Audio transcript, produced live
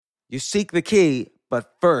You seek the key,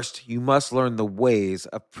 but first you must learn the ways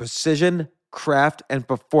of precision, craft, and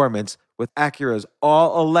performance with Acura's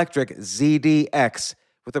all-electric ZDX.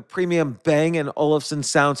 With a premium Bang & Olufsen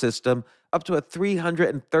sound system, up to a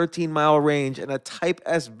 313-mile range, and a Type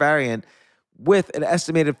S variant with an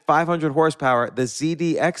estimated 500 horsepower, the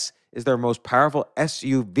ZDX is their most powerful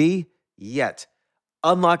SUV yet.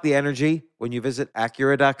 Unlock the energy when you visit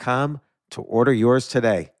Acura.com to order yours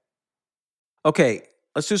today. Okay,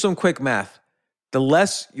 let's do some quick math. The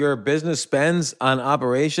less your business spends on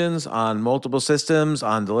operations, on multiple systems,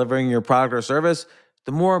 on delivering your product or service,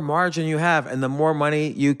 the more margin you have and the more money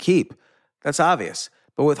you keep. That's obvious.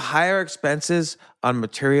 But with higher expenses on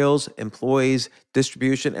materials, employees,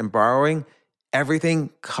 distribution, and borrowing, everything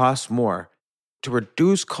costs more. To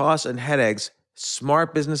reduce costs and headaches,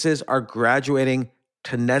 smart businesses are graduating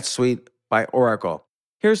to NetSuite by Oracle.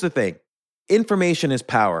 Here's the thing. Information is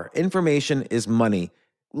power. Information is money.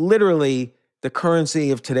 Literally, the currency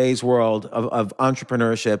of today's world of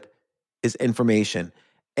entrepreneurship is information.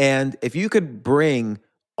 And if you could bring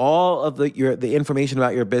all of the information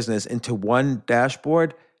about your business into one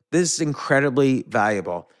dashboard, this is incredibly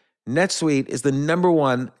valuable. NetSuite is the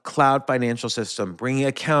 #1 cloud financial system, bringing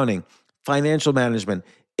accounting, financial management,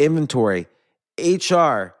 inventory,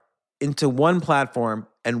 HR into one platform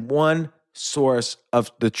and one source of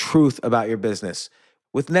the truth about your business.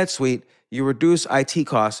 With NetSuite, you reduce IT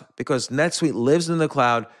costs because NetSuite lives in the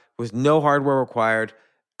cloud with no hardware required,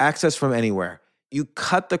 access from anywhere. You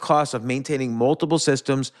cut the cost of maintaining multiple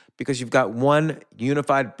systems because you've got one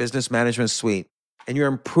unified business management suite. And you're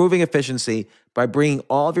improving efficiency by bringing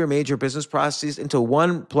all of your major business processes into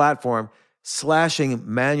one platform, slashing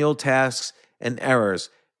manual tasks and errors.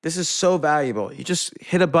 This is so valuable. You just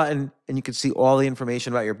hit a button and you can see all the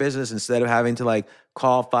information about your business instead of having to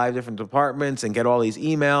call 5 different departments and get all these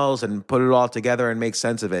emails and put it all together and make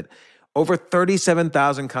sense of it. Over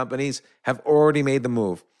 37,000 companies have already made the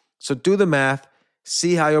move. So do the math,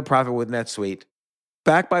 see how you'll profit with NetSuite.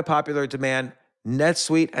 Backed by popular demand,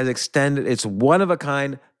 NetSuite has extended its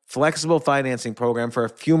one-of-a-kind flexible financing program for a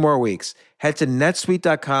few more weeks. Head to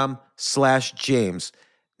netsuite.com/James.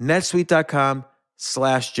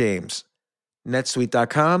 netsuite.com/James.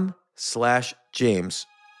 netsuite.com/James.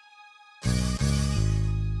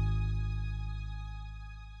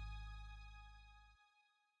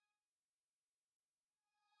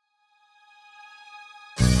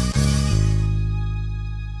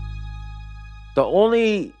 The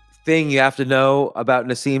only thing you have to know about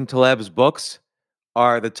Nassim Taleb's books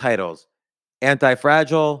are the titles: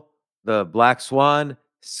 Anti-Fragile, The Black Swan,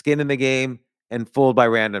 Skin in the Game, and Fooled by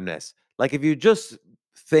Randomness. If you just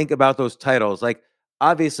think about those titles,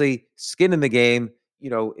 obviously Skin in the Game,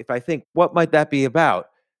 if I think, what might that be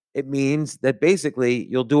about? It means that basically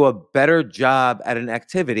you'll do a better job at an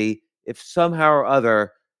activity if somehow or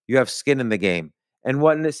other you have skin in the game. And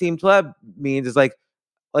what Nassim Taleb means is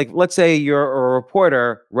let's say you're a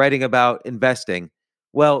reporter writing about investing.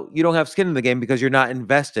 Well, you don't have skin in the game because you're not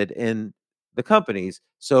invested in the companies.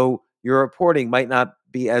 So your reporting might not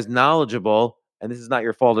be as knowledgeable, and this is not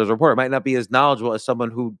your fault as a reporter, might not be as knowledgeable as someone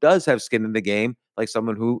who does have skin in the game, like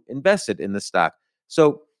someone who invested in the stock.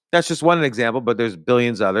 So that's just one example, but there's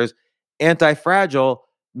billions others. Anti-fragile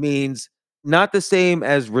means not the same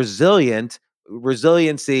as resilient.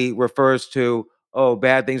 Resiliency refers to, oh,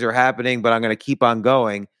 bad things are happening, but I'm going to keep on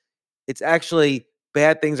going. It's actually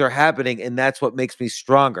bad things are happening, and that's what makes me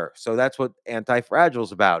stronger. So that's what anti-fragile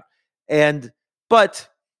is about. But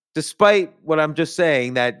despite what I'm just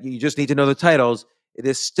saying, that you just need to know the titles, it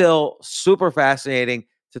is still super fascinating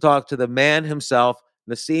to talk to the man himself,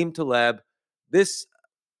 Nassim Taleb. This,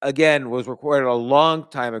 again, was recorded a long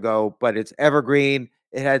time ago, but it's evergreen.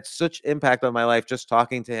 It had such impact on my life just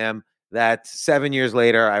talking to him that 7 years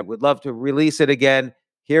later, I would love to release it again.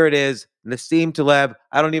 Here it is, Nassim Taleb.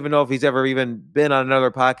 I don't even know if he's ever even been on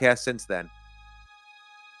another podcast since then.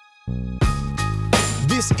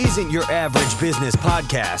 This isn't your average business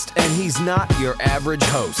podcast, and he's not your average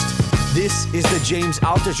host. This is the James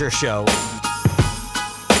Altucher Show.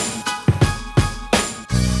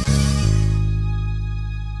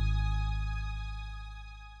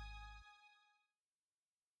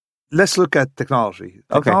 Let's look at technology.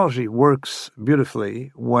 Okay. Technology works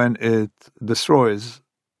beautifully when it destroys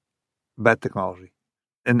bad technology.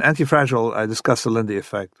 In Anti-Fragile, I discussed the Lindy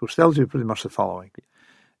effect, which tells you pretty much the following.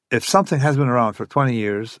 If something has been around for 20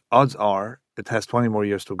 years, odds are it has 20 more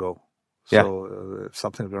years to go. So if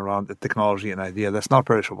something's been around, a technology, an idea, that's not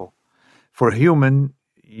perishable. For a human,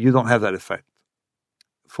 you don't have that effect.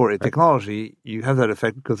 For a technology, you have that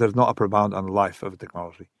effect because there's no upper bound on the life of a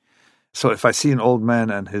technology. So if I see an old man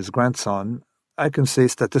and his grandson I can say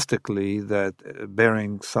statistically that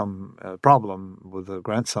bearing some problem with the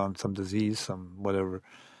grandson, some disease, some whatever,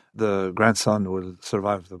 the grandson will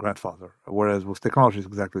survive the grandfather. Whereas with technology, it's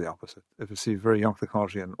exactly the opposite. If you see very young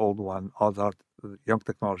technology and old one, odds are the young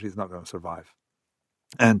technology is not going to survive.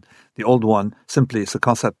 And the old one simply is a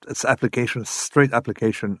concept, it's application, straight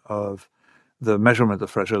application of the measurement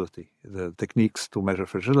of fragility, the techniques to measure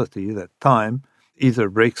fragility, that time either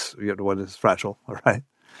breaks what is fragile, all right,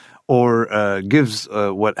 or gives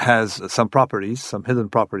what has some properties, some hidden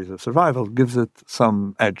properties of survival, gives it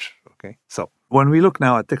some edge, okay? So when we look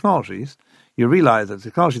now at technologies, you realize that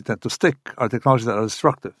technologies that to stick are technologies that are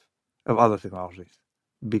destructive of other technologies,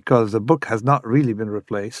 because the book has not really been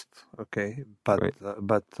replaced, okay, but Right.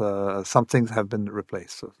 some things have been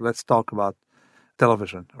replaced. So let's talk about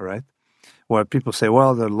television, all right, where people say,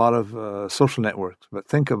 well, there are a lot of social networks, but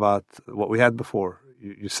think about what we had before.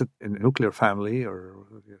 You sit in a nuclear family, or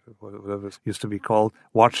whatever it used to be called,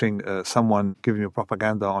 watching someone giving you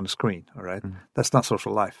propaganda on the screen, all right? That's not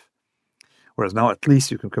social life. Whereas now at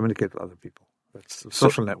least you can communicate with other people. That's a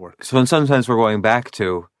social network. So in some sense, we're going back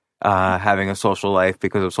to having a social life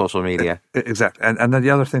because of social media. Exactly. And then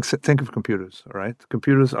the other thing, think of computers, all right?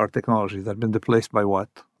 Computers are technologies that have been displaced by what?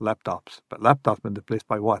 Laptops. But laptops have been displaced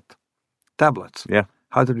by what? Tablets. Yeah.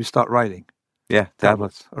 How did we start writing? Yeah,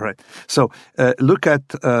 tablets. All right. So look at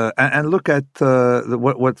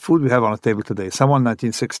what food we have on the table today. Someone in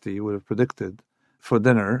 1960 would have predicted for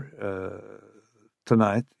dinner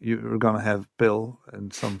tonight you're going to have Bill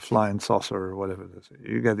and some flying saucer or whatever it is.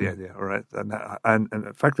 You get the idea, all right? And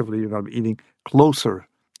effectively you're going to be eating closer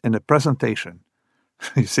in the presentation.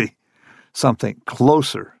 You see, something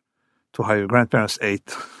closer to how your grandparents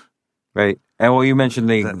ate. Right. And well, you mentioned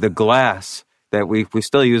the glass, that we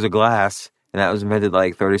still use a glass, and that was invented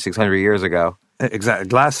like 3,600 years ago. Exactly.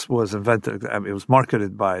 Glass was invented, I mean, it was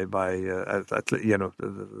marketed by at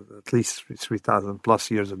least 3,000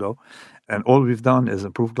 plus years ago. And all we've done is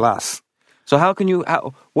improve glass. So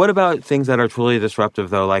what about things that are truly disruptive,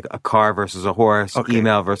 though, like a car versus a horse,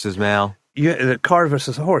 email versus mail? Yeah, the car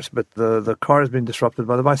versus a horse, but the car has been disrupted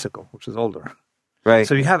by the bicycle, which is older. Right.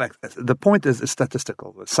 So you have, the point is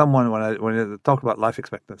statistical. Someone, when I talk about life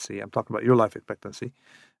expectancy, I'm talking about your life expectancy.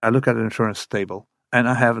 I look at an insurance table and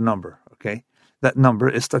I have a number, okay? That number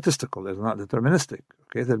is statistical. It's not deterministic,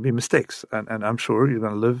 okay? There'll be mistakes. And I'm sure you're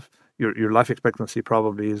going to live, your life expectancy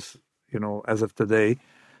probably is, as of today,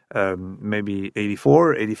 maybe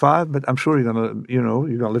 84, 85, but I'm sure you're going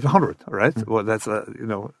to live 100, all right? Mm-hmm. Well,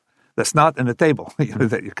 that's not in the table,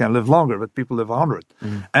 that you can live longer, but people live 100.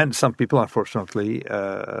 Mm-hmm. And some people, unfortunately,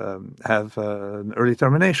 have an early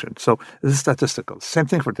termination. So this is statistical. Same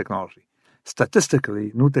thing for technology.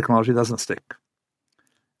 Statistically, new technology doesn't stick.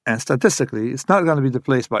 And statistically, it's not going to be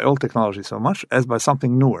displaced by old technology so much as by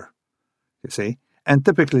something newer, you see. And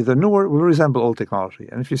typically, the newer will resemble old technology.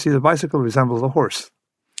 And if you see the bicycle resembles a horse.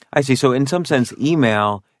 I see. So in some sense,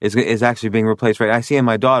 email is actually being replaced, right? I see in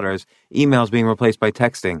my daughters, email is being replaced by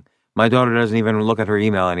texting. My daughter doesn't even look at her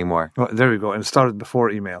email anymore. Well, there you go. And it started before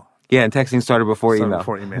email. Yeah, and texting started before email.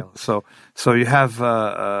 So you have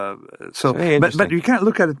but you can't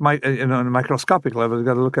look at it on a microscopic level. You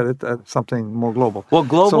got to look at it at something more global. Well,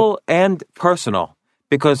 global and personal,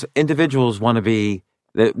 because individuals want to be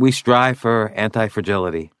that we strive for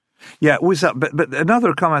anti-fragility. Yeah, but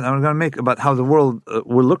another comment I'm going to make about how the world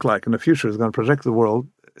will look like in the future is going to project the world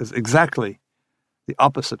is exactly the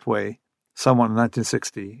opposite way someone in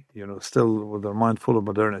 1960, still with their mind full of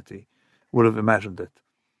modernity, would have imagined it.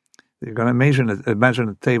 You're going to imagine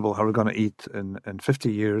a table, how we're going to eat in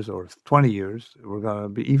 50 years or 20 years. We're going to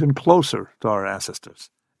be even closer to our ancestors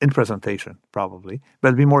in presentation, probably, but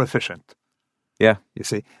it'll be more efficient. Yeah. You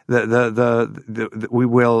see, we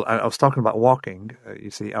will, I was talking about walking. You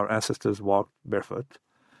see, our ancestors walked barefoot,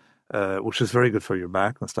 which is very good for your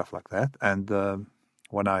back and stuff like that. And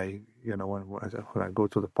when I go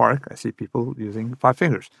to the park, I see people using 5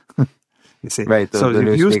 fingers. You see, right? So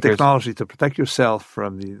you use technology to protect yourself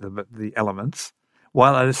from the elements,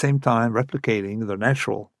 while at the same time replicating the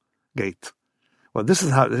natural gait. Well, this is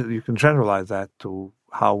how you can generalize that to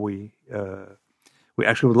how we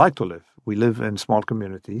actually would like to live. We live in small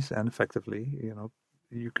communities, and effectively,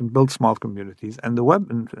 you can build small communities, and the web,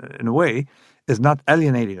 in a way, is not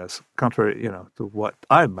alienating us, contrary, to what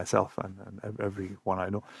I myself and everyone I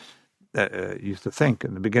know used to think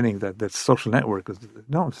in the beginning that social network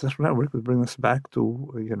social network would bring us back to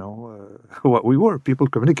what we were, people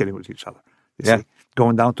communicating with each other. You see,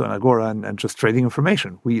 going down to an agora and just trading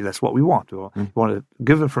information. That's what we want. We want to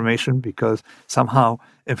give information because somehow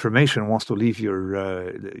information wants to leave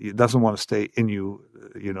it doesn't want to stay in you.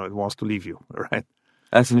 It wants to leave you, right?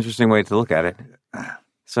 That's an interesting way to look at it.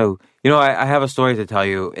 So, I have a story to tell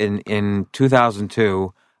you. In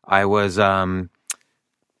 2002, I was down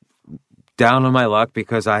on my luck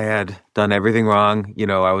because I had done everything wrong.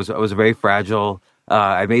 I was very fragile.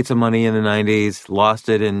 I made some money in the 90s, lost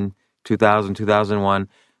it in 2000, 2001.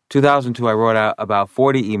 2002, I wrote out about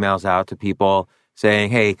 40 emails out to people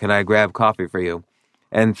saying, hey, can I grab coffee for you?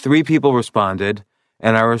 And 3 people responded,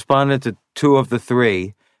 and I responded to 2 of the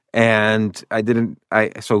 3. And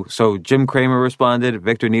so Jim Cramer responded,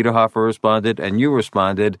 Victor Niederhofer responded, and you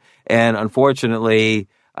responded. And unfortunately,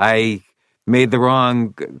 I had the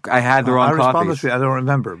wrong I responded coffees. to you. I don't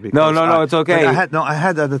remember. No, it's okay. I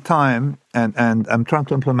had at the time, and I'm trying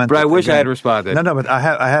to implement. But I wish again. I had responded. No, but I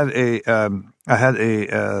had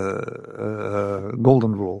a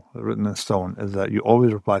golden rule written in stone: is that you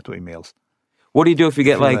always reply to emails. What do you do if you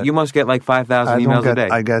get you must get 5,000 emails a day?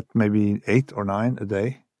 I get maybe 8 or 9 a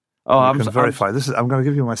day. Oh, I'm going to verify. I'm going to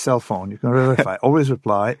give you my cell phone. You can verify. Always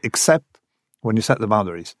reply, except when you set the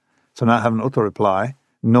boundaries. So now I have an auto reply.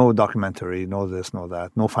 No documentary, no this, no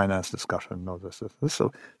that, no finance discussion, no this.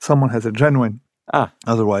 So someone has a genuine,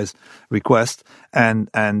 otherwise request, and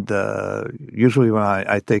usually when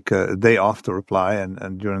I take a day off to reply,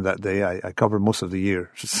 and during that day I cover most of the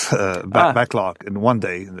year backlog in one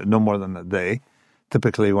day, no more than a day.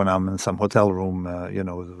 Typically when I'm in some hotel room,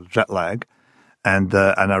 with jet lag, and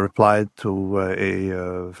I replied to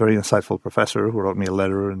a very insightful professor who wrote me a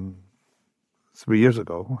letter 3 years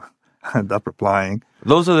ago. I ended up replying.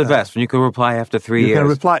 Those are the best, when you can reply after 3 years. You can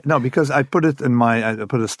reply. No, because I put it I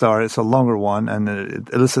put a star. It's a longer one, and it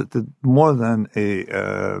elicited more than a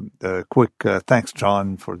quick thanks,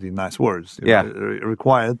 John, for the nice words. Yeah. It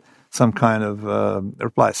required some kind of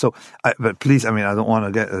reply. So, but please, I don't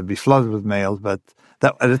want to be flooded with mail, but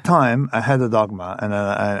that at the time I had a dogma,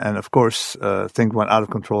 and of course things went out of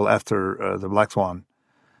control after the Black Swan.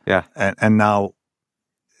 Yeah. And now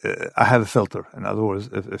I have a filter. In other words,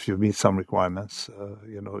 if you meet some requirements,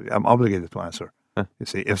 I'm obligated to answer. Huh. You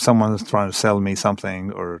see, if someone is trying to sell me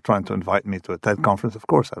something or trying to invite me to a TED conference, of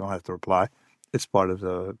course I don't have to reply. It's part of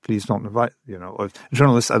the please don't invite.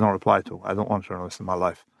 Journalists I don't reply to. I don't want journalists in my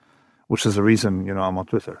life, which is the reason I'm on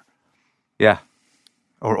Twitter. Yeah.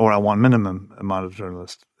 Or I want minimum amount of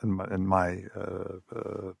journalists in my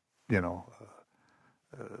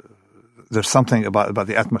there's something about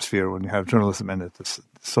the atmosphere when you have journalism in it. It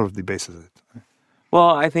sort of debases it.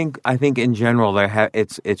 Well, I think in general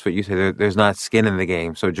it's what you say. There's not skin in the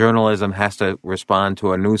game. So journalism has to respond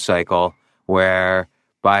to a news cycle where,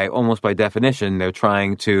 almost by definition, they're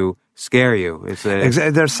trying to scare you.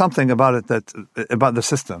 There's something about it about the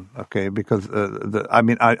system. Okay, because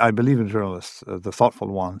I believe in journalists, the thoughtful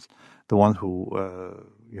ones, the ones who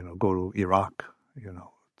go to Iraq,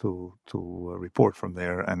 to report from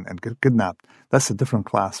there and get kidnapped. That's a different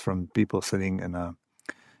class from people sitting in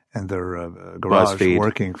their garage BuzzFeed,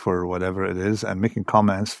 working for whatever it is and making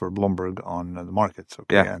comments for Bloomberg on the markets.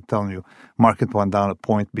 Okay, yeah. And telling you market went down a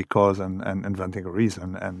point because and inventing a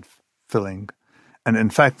reason and filling. And in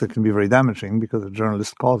fact, it can be very damaging because the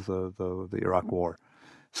journalist caused the Iraq war.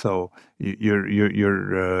 So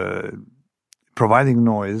you're providing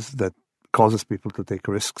noise that causes people to take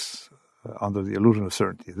risks under the illusion of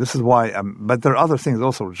certainty. This is why, but there are other things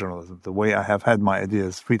also with journalism. The way I have had my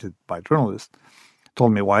ideas treated by journalists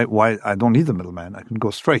told me why I don't need the middleman. I can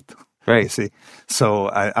go straight. Right. You see,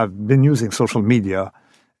 so I've been using social media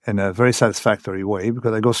in a very satisfactory way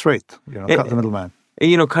because I go straight. Cut the middleman.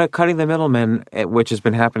 Cutting the middleman, which has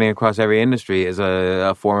been happening across every industry, is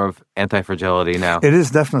a form of anti-fragility now. It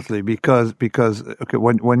is definitely because okay,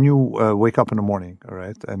 when you wake up in the morning, all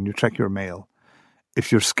right, and you check your mail. If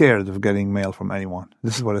you're scared of getting mail from anyone,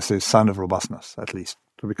 this is what I say, sign of robustness, at least.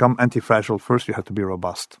 To become anti-fragile, first you have to be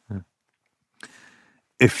robust. Yeah.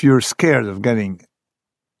 If you're scared of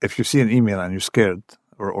if you see an email and you're scared,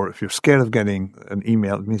 or if you're scared of getting an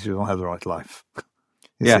email, it means you don't have the right life.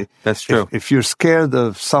 See? That's true. If you're scared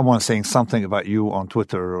of someone saying something about you on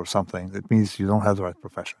Twitter or something, it means you don't have the right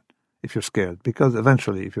profession. If you're scared, because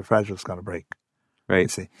eventually, if you're fragile, it's going to break. Right. You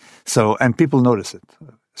see? So, and people notice it.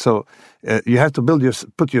 So you have to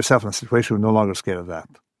put yourself in a situation where you're no longer scared of that.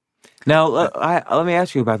 Now, let me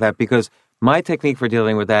ask you about that, because my technique for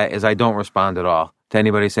dealing with that is I don't respond at all to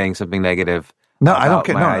anybody saying something negative. No, I don't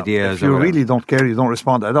care. My ideas. If you really don't care, you don't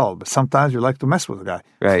respond at all. But sometimes you like to mess with a guy.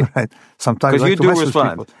 Right. Right. Sometimes you like to mess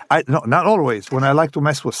respond. with people. No, not always. When I like to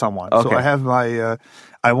mess with someone. Okay. So I have my.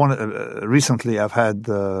 Recently I've had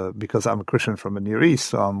because I'm a Christian from the Near East,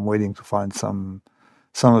 so I'm waiting to find some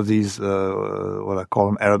some of these, what I call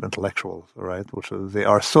them Arab intellectuals, right? They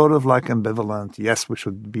are sort of like ambivalent. Yes, we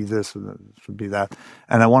should be this, should be that.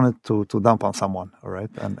 And I wanted to dump on someone, all right?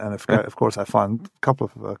 And of course, I found a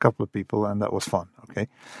couple of people, and that was fun, okay?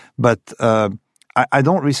 But I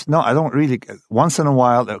don't really. Once in a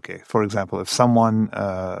while, okay. For example, if someone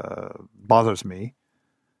bothers me,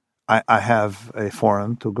 I have a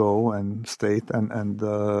forum to go and state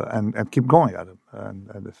and keep going at him.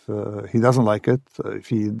 And if he doesn't like it, if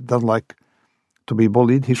he doesn't like to be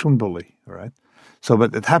bullied, he shouldn't bully. All right. So,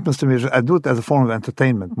 but it happens to me. I do it as a form of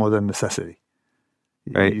entertainment more than necessity.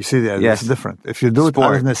 Right. You see that it's different. If you do it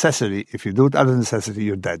out of necessity,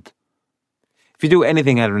 you're dead. If you do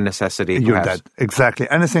anything out of necessity, you're dead. Exactly.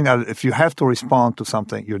 Anything out. If you have to respond to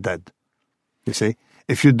something, you're dead. You see.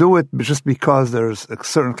 If you do it just because there's a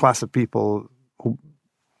certain class of people who,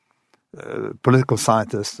 political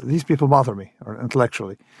scientists, these people bother me or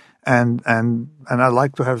intellectually, and I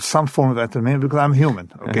like to have some form of entertainment because I'm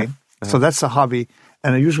human. Okay, so that's a hobby,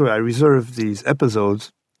 and usually I reserve these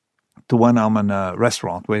episodes to when I'm in a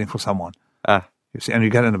restaurant waiting for someone. You see, and you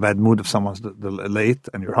get in a bad mood if someone's late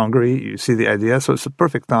and you're hungry. You see the idea, so it's a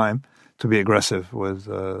perfect time to be aggressive with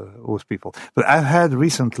people. But I've had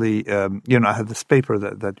recently, I had this paper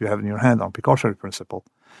that you have in your hand on precautionary principle.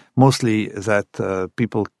 Mostly is that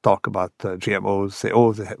people talk about GMOs, say,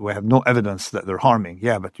 we have no evidence that they're harming.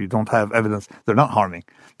 Yeah, but you don't have evidence they're not harming.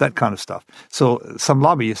 That kind of stuff. So some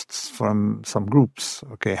lobbyists from some groups,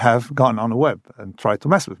 have gone on the web and tried to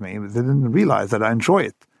mess with me. They didn't realize that I enjoy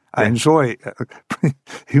it. I enjoy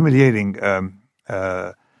humiliating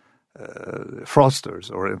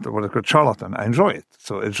fraudsters or what I call charlatan. I enjoy it.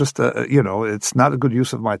 So it's just, it's not a good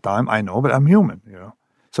use of my time. I know, but I'm human,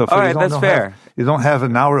 So if that's fair. You don't have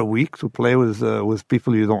an hour a week to play with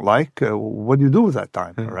people you don't like. What do you do with that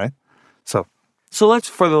time, all right? So let's,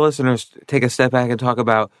 for the listeners, take a step back and talk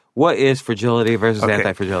about what is fragility versus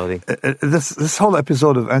anti-fragility. This whole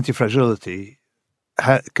episode of anti-fragility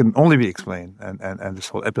can only be explained, and this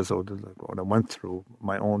whole episode, what I went through,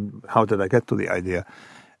 my own, how did I get to the idea,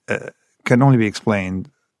 can only be explained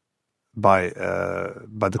by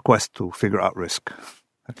the quest to figure out risk.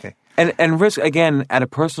 Okay. And risk, again, at a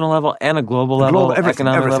personal level and a global level,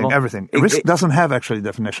 economic level. Everything. Risk doesn't have actually a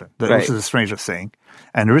definition. This is the strangest thing.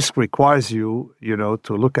 And risk requires you,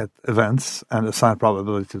 to look at events and assign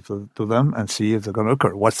probability to them and see if they're going to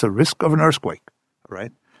occur. What's the risk of an earthquake,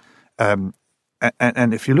 right? And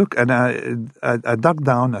if you look, and I dug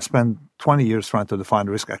down, I spent 20 years trying to define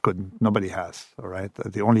risk. I couldn't. Nobody has, all right?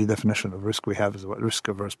 The only definition of risk we have is what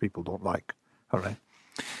risk-averse people don't like, all right?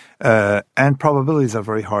 And probabilities are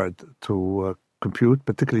very hard to compute,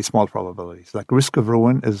 particularly small probabilities. Like risk of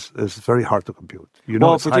ruin is very hard to compute.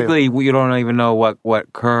 Particularly you don't even know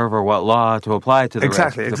what curve or what law to apply to the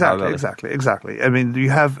risk. Exactly. I mean,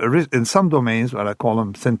 you have a risk in some domains, what I call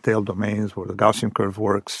them thin-tail domains, where the Gaussian curve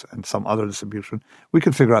works, and some other distribution. We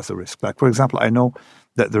can figure out the risk. Like, for example, I know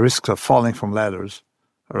that the risks of falling from ladders,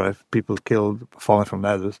 all right, people killed falling from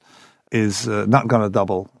ladders, is not going to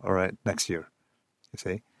double, all right, next year. You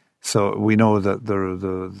see. So we know that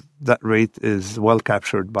that rate is well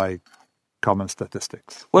captured by common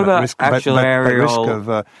statistics. What about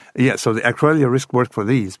actuarial? So the actuarial risk work for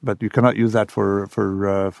these, but you cannot use that for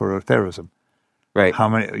terrorism. Right.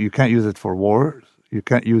 You can't use it for wars. You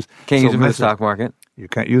can't use it for the stock market. You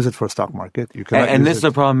can't use it for stock market. You cannot. And this is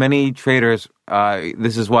a problem. Many traders.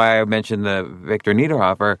 This is why I mentioned the Victor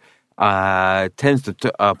Niederhofer. Tends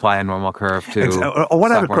to apply a normal curve to or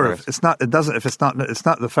whatever curve. Risk. It's not. It doesn't. If it's not. It's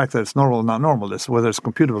not the fact that it's normal or not normal. It's whether it's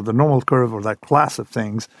computable. The normal curve or that class of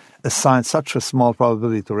things assigns such a small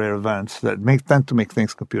probability to rare events that tend to make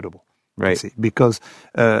things computable. Right. See? Because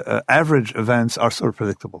average events are sort of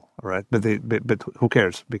predictable. Right. But who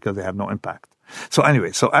cares? Because they have no impact. So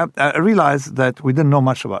anyway, I realized that we didn't know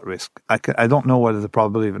much about risk. I don't know what is the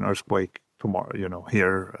probability of an earthquake tomorrow,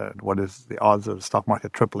 here, what is the odds of the stock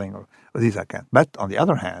market tripling, or these I can't. But on the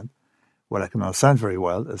other hand, what I can understand very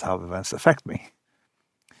well is how events affect me.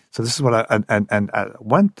 So this is what I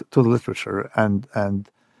went to the literature and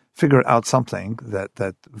figured out something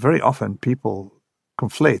that very often people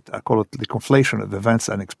conflate. I call it the conflation of events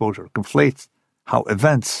and exposure. Conflate how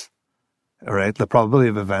events, all right, the probability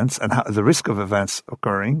of events and how the risk of events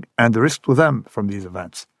occurring and the risk to them from these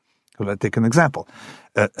events. So let's take an example.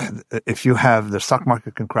 If you have the stock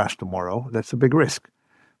market can crash tomorrow, that's a big risk.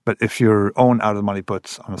 But if you own out-of-the-money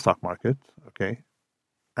puts on the stock market,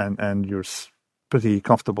 and you're pretty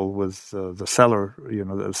comfortable with the seller,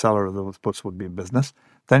 the seller of those puts would be in business,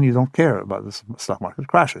 then you don't care about the stock market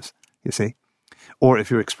crashes, you see. Or if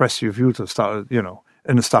you express your view to start,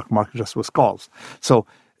 in the stock market just with calls. So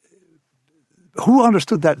who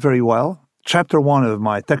understood that very well? Chapter 1 of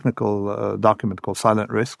my technical document called Silent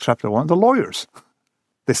Risk, Chapter 1, the lawyers.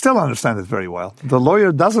 They still understand it very well. The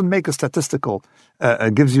lawyer doesn't make a statistical,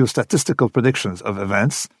 gives you statistical predictions of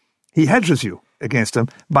events. He hedges you against them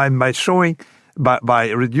by showing, by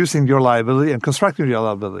reducing your liability and constructing your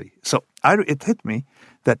liability. So it hit me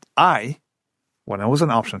that when I was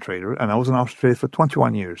an option trader, and I was an option trader for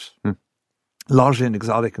 21 years, largely in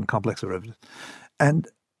exotic and complex derivatives, and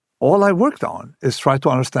all I worked on is try to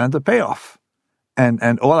understand the payoff.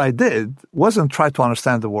 And all I did wasn't try to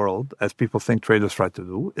understand the world, as people think traders try to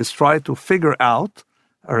do, is try to figure out,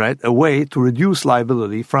 all right, a way to reduce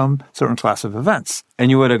liability from certain class of events.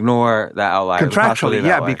 And you would ignore that outlier? Contractually,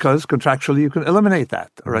 yeah, because contractually you can eliminate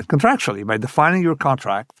that, all right? Contractually, by defining your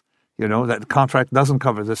contract, that contract doesn't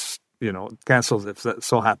cover this, cancels if that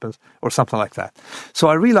so happens, or something like that. So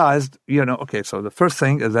I realized, okay, so the first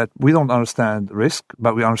thing is that we don't understand risk,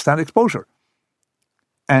 but we understand exposure.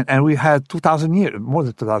 And we had 2,000 years, more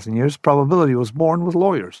than 2,000 years, probability was born with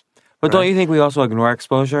lawyers. But don't you think we also ignore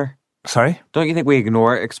exposure? Sorry? Don't you think we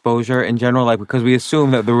ignore exposure in general, because we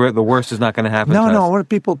assume that the worst is not going to happen to us? No,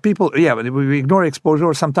 people, yeah, but we ignore exposure,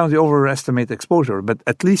 or sometimes we overestimate exposure, but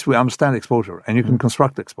at least we understand exposure, and you can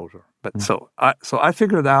construct exposure. But so I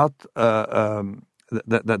figured out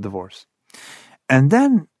that divorce. And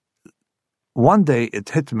then one day it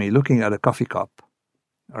hit me looking at a coffee cup,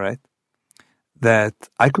 all right, that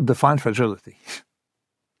I could define fragility.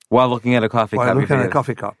 While looking at a coffee cup? While looking at a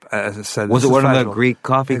coffee cup, as I said. Was it one of the Greek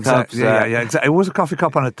coffee cups? Yeah, exactly. It was a coffee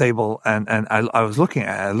cup on a table, and I was looking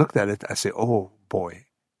at it, I looked at it, I said, oh boy,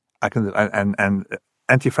 I can, and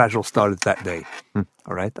Anti-Fragile started that day,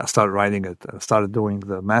 all right? I started writing it, I started doing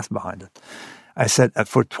the math behind it. I said,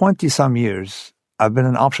 for 20-some years, I've been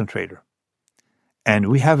an option trader, and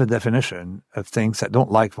we have a definition of things that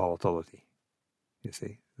don't like volatility, you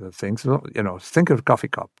see. The things, think of a coffee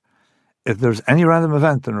cup. If there's any random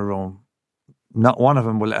event in a room, not one of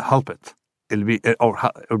them will help it. It'll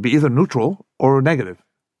be either neutral or negative.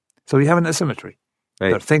 So you have an asymmetry. Right.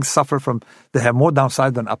 There are things suffer from, they have more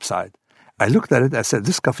downside than upside. I looked at it, I said,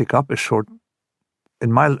 this coffee cup is short.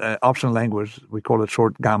 In my option language, we call it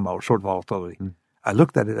short gamma or short volatility. I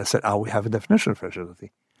looked at it, I said, we have a definition of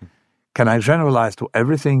fragility. Can I generalize to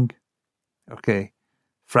everything,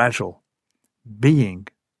 fragile, being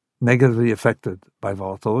negatively affected by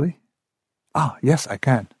volatility? Yes, I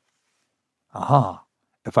can.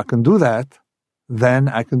 If I can do that, then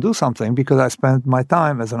I can do something, because I spent my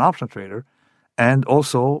time as an option trader, and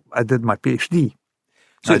also I did my PhD.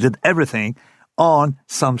 So I did everything on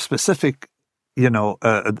some specific,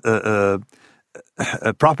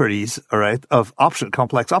 properties, all right, of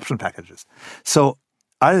complex option packages. So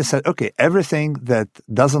I said, okay, everything that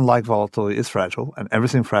doesn't like volatility is fragile, and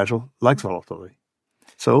everything fragile likes volatility.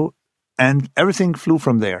 So, and everything flew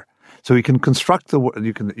from there. So you can construct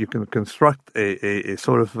you can construct a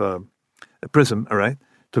sort of a prism, all right,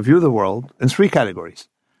 to view the world in three categories.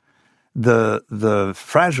 The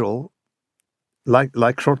fragile,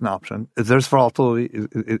 like short an option, if there's volatility,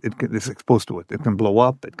 it's exposed to it. It can blow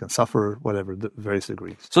up, it can suffer, whatever, the various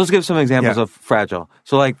degrees. So let's give some examples of fragile.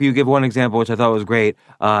 So like you give one example, which I thought was great,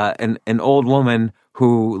 an old woman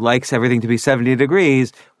who likes everything to be 70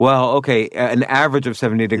 degrees, well, okay, an average of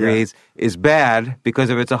 70 degrees is bad, because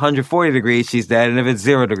if it's 140 degrees, she's dead, and if it's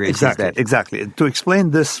 0 degrees, she's dead. Exactly. To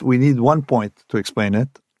explain this, we need one point to explain it,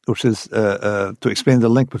 which is to explain the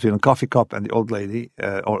link between a coffee cup and the old lady,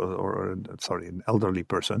 an elderly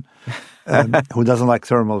person, who doesn't like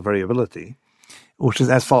thermal variability, which is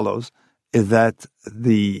as follows, is that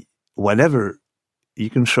whatever you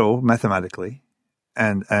can show mathematically,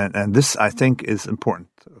 and this, I think, is important,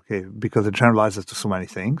 okay, because it generalizes to so many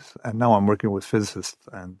things. And now I'm working with physicists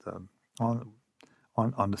and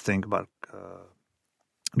on the thing about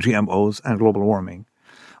GMOs and global warming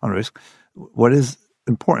on risk. What is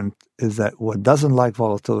important is that what doesn't like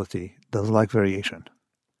volatility, doesn't like variation,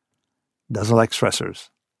 doesn't like stressors,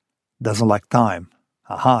 doesn't like time.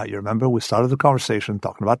 You remember we started the conversation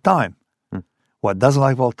talking about time. What doesn't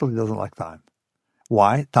like volatility doesn't like time.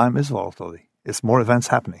 Why? Time is volatility. It's more events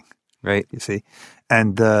happening, right? You see,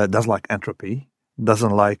 and doesn't like entropy,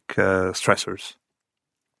 doesn't like stressors,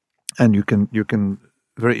 and you can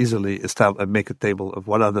very easily make a table of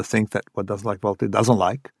what are the things that what doesn't like volatility doesn't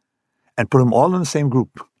like, and put them all in the same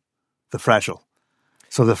group, the fragile.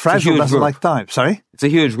 So the fragile doesn't like time. Sorry, it's a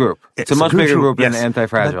huge group. It's a much bigger group than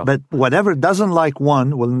anti-fragile. But whatever doesn't like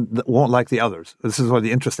one won't like the others. This is what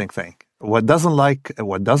the interesting thing. What doesn't like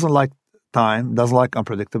time, doesn't like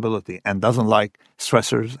unpredictability, and doesn't like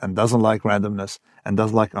stressors, and doesn't like randomness, and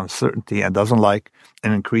doesn't like uncertainty, and doesn't like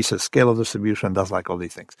an increased scale of distribution, doesn't like all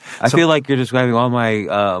these things. I feel like you're describing all my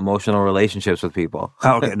emotional relationships with people.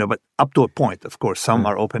 Okay, no, but up to a point, of course. Some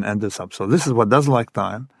are open-ended, some. So this is what doesn't like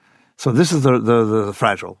time. So this is the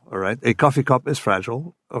fragile, all right? A coffee cup is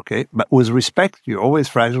fragile, okay? But with respect, you're always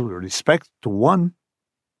fragile with respect to one,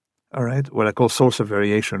 all right, what I call source of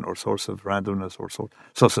variation or source of randomness or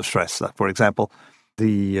source of stress. Like, for example,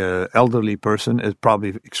 the elderly person is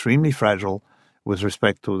probably extremely fragile with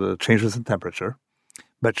respect to the changes in temperature,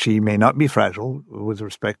 but she may not be fragile with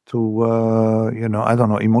respect to,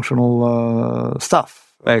 emotional stuff.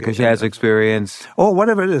 Right, because she has experience. Or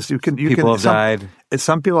whatever it is. People have died.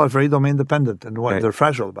 Some people are very domain dependent and what they're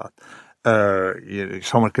fragile about.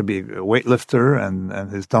 Someone could be a weightlifter and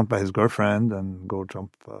is dumped by his girlfriend and go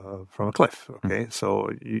jump from a cliff. Okay,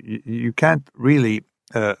 so you can't really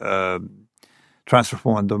transfer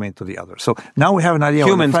from one domain to the other. So now we have an idea.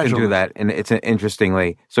 Humans can do that, and it's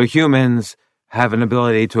interestingly. So humans have an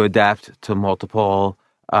ability to adapt to multiple,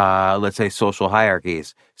 let's say, social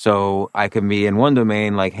hierarchies. So I can be in one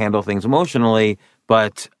domain, like handle things emotionally,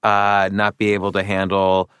 but not be able to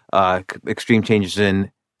handle extreme changes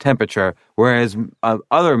in temperature, whereas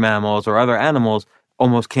other mammals or other animals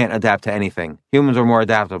almost can't adapt to anything. Humans are more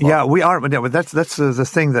adaptable. Yeah, we are. But that's the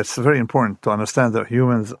thing that's very important to understand, that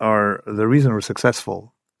humans are, the reason we're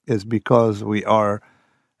successful is because we are,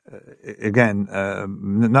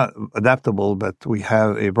 not adaptable, but we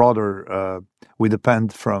have a broader, we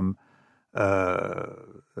depend from,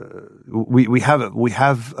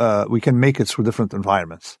 we can make it through different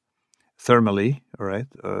environments. Thermally, all right,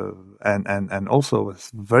 and also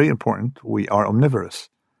it's very important, we are omnivorous.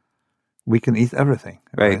 We can eat everything,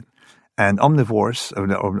 right? And we're omnivores,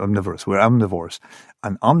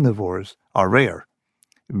 and omnivores are rare.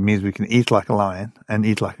 It means we can eat like a lion and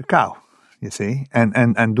eat like a cow, you see,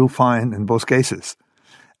 and do fine in both cases.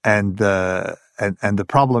 And the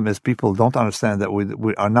problem is people don't understand that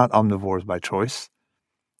we are not omnivores by choice.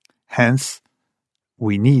 Hence,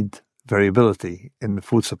 we need variability in the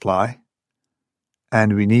food supply.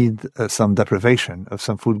 And we need some deprivation of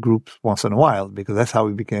some food groups once in a while, because that's how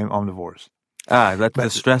we became omnivores. That's the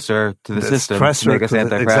stressor to the system to make us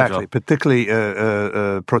anti-fragile. Exactly, particularly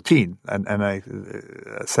protein. And I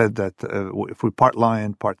said that if we part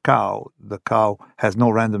lion, part cow, the cow has no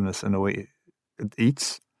randomness in the way it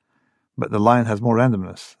eats, but the lion has more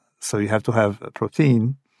randomness. So you have to have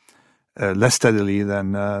protein less steadily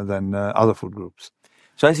than other food groups.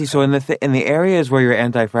 So I see. So in the areas where you're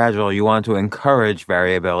anti-fragile, you want to encourage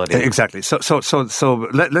variability. Exactly. So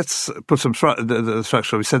let's put some the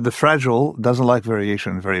structure. We said the fragile doesn't like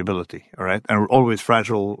variation and variability. All right, and we're always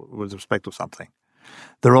fragile with respect to something.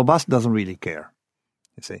 The robust doesn't really care.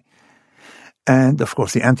 You see, and of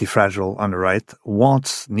course the anti-fragile on the right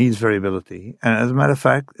needs variability, and as a matter of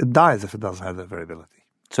fact, it dies if it doesn't have that variability.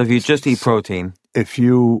 So if you just eat protein. If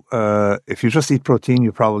you just eat protein,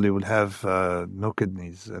 you probably would have no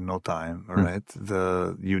kidneys in no time. All right,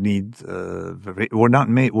 you need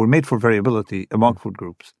we're made for variability among food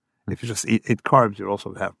groups. If you just eat carbs, you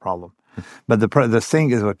also have a problem. But the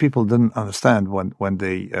thing is, what people didn't understand when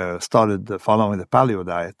they started following the paleo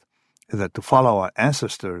diet is that to follow our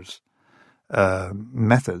ancestors'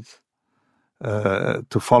 methods,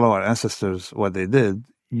 to follow our ancestors what they did,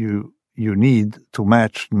 you need to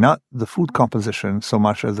match not the food composition so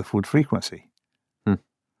much as the food frequency.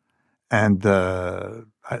 And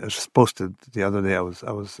I just posted the other day. I was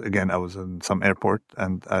in some airport,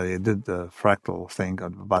 and I did the fractal thing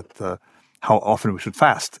about how often we should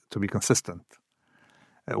fast to be consistent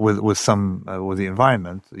with the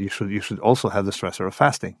environment. You should also have the stressor of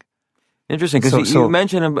fasting. Interesting, because you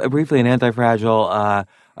mentioned briefly in anti-fragile.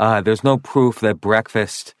 There's no proof that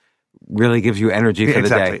breakfast really gives you energy for the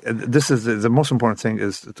day. This is the most important thing,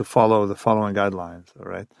 is to follow the following guidelines. All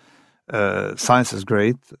right, science is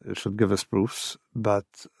great; it should give us proofs. But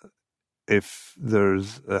if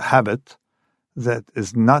there's a habit that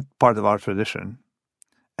is not part of our tradition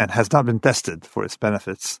and has not been tested for its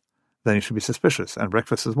benefits, then you should be suspicious. And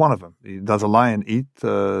breakfast is one of them. Does a lion eat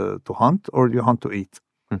to hunt, or do you hunt to eat?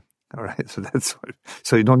 All right,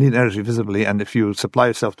 so you don't need energy visibly, and if you supply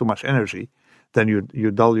yourself too much energy, then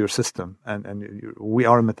you dull your system, and we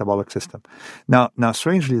are a metabolic system. Now,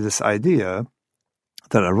 strangely, this idea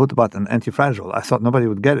that I wrote about an anti-fragile, I thought nobody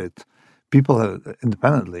would get it. People have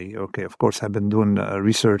independently, of course, have been doing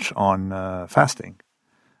research on fasting,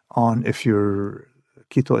 on if you're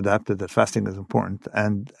keto adapted, that fasting is important,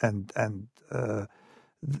 and there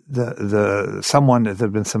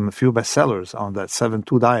have been a few bestsellers on that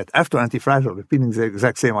 7-2 diet after anti-fragile, repeating the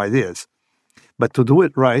exact same ideas. But to do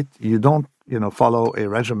it right, you don't, follow a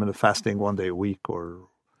regimen of fasting 1 day a week, or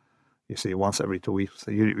you see once every 2 weeks. So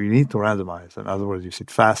you need to randomize. In other words, you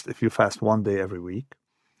should fast. If you fast 1 day every week,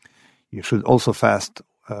 you should also fast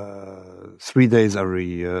 3 days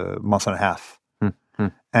every month and a half,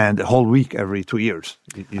 and a whole week every 2 years.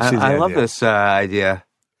 You see I love this idea.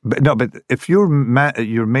 But if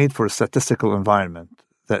you're made for a statistical environment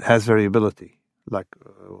that has variability, like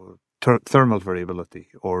thermal variability,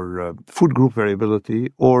 or food group variability,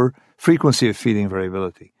 or frequency of feeding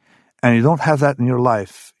variability, and you don't have that in your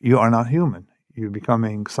life, you are not human. You're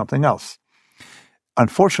becoming something else.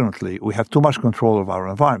 Unfortunately, we have too much control of our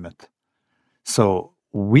environment. So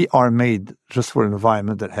we are made just for an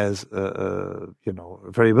environment that has,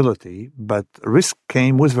 variability, but risk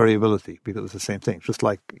came with variability because it's the same thing. Just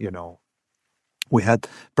like, we had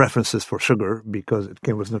preferences for sugar because it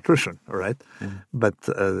came with nutrition, all right? But,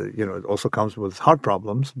 it also comes with heart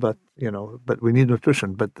problems, but we need nutrition.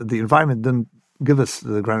 But the environment didn't give us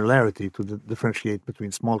the granularity to differentiate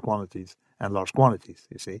between small quantities and large quantities,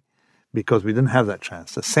 you see, because we didn't have that chance.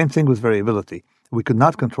 The same thing with variability. We could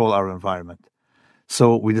not control our environment. So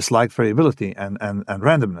we disliked variability and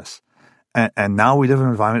randomness. And now we live in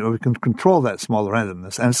an environment where we can control that small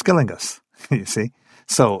randomness, and it's killing us, you see.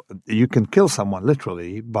 So you can kill someone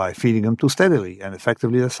literally by feeding them too steadily, and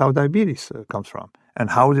effectively that's how diabetes comes from. And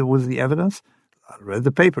how was the evidence? I read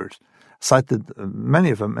the papers, cited many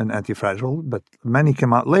of them in Anti-Fragile, but many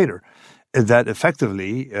came out later, that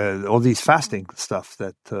effectively all these fasting stuff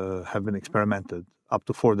that have been experimented up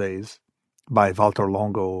to 4 days by Walter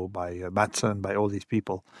Longo, by Batson, by all these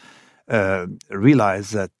people, realize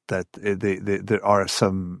that there are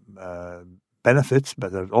some benefits,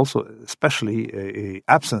 but there's also especially a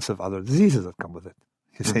absence of other diseases that come with it,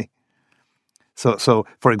 you see. So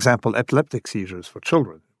for example, epileptic seizures for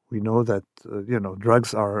children. We know that,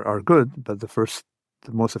 drugs are good, but the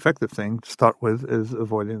most effective thing to start with is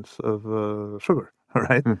avoidance of sugar, all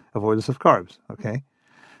right? Avoidance of carbs, okay?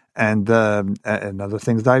 And another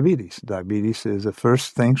thing is diabetes. Diabetes is the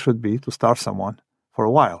first thing should be to starve someone for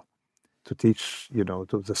a while, to teach,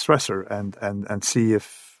 to the stressor and see if,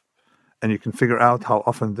 and you can figure out how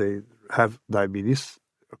often they have diabetes,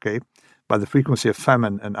 okay, by the frequency of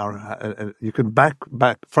famine. And you can back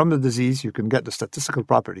from the disease, you can get the statistical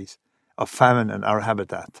properties of famine and our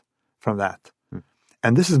habitat from that.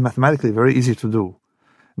 And this is mathematically very easy to do.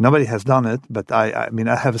 Nobody has done it, but I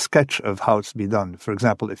have a sketch of how it's to be done. For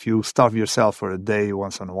example, if you starve yourself for a day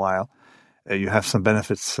once in a while, you have some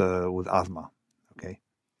benefits with asthma, okay?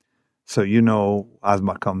 So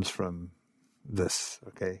asthma comes from this,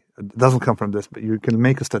 okay? It doesn't come from this, but you can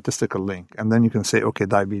make a statistical link, and then you can say, okay,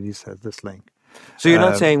 diabetes has this link. So you're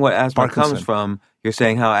not saying what asthma comes from, you're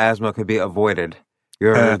saying how asthma could be avoided.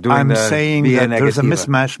 I'm saying that there's a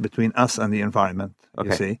mismatch between us and the environment,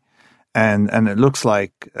 you see? And it looks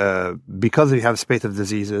like because we have a spate of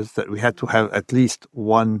diseases that we had to have at least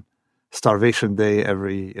one starvation day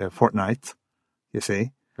every fortnight, you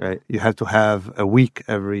see? Right. You have to have a week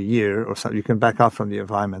every year or so. You can back out from the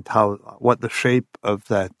environment what the shape of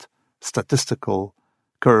that statistical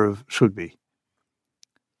curve should be,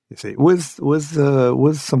 you see,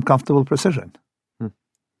 with some comfortable precision.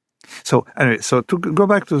 So anyway, so to go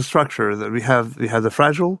back to the structure, that we have the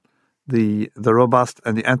fragile, the robust,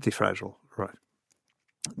 and the anti-fragile. Right.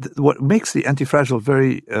 What makes the anti-fragile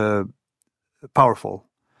very powerful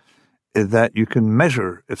is that you can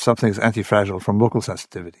measure if something is anti-fragile from local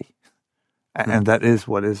sensitivity, and that is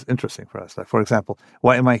what is interesting for us. Like, for example,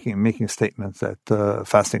 why am I making statements that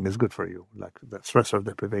fasting is good for you, like the stressor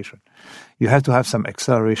deprivation? You have to have some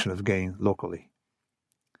acceleration of gain locally,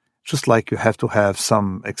 just like you have to have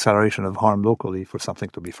some acceleration of harm locally for something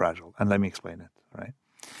to be fragile. And let me explain it. Right.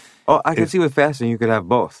 Oh, I can see with fasting you could have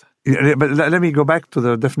both. But let me go back to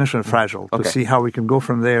the definition of fragile to see how we can go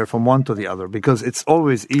from one to the other, because it's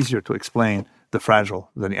always easier to explain the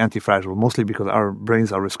fragile than the anti-fragile, mostly because our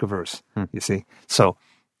brains are risk averse, you see. So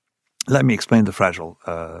let me explain the fragile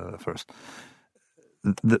first.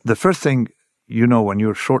 The first thing when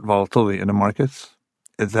you're short volatility in the markets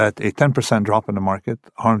is that a 10% drop in the market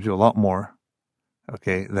harms you a lot more,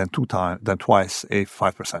 okay, than twice a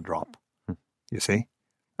 5% drop, you see.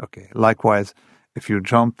 Okay. Likewise, if you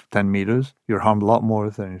jump 10 meters, you're harmed a lot more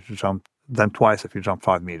than twice if you jump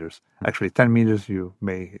 5 meters. Actually, 10 meters you'd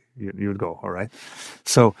go, all right?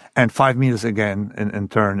 So, and 5 meters again, in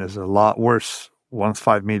turn, is a lot worse once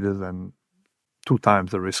 5 meters than 2 times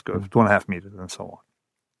the risk of 2.5 meters, and so on.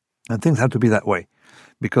 And things have to be that way,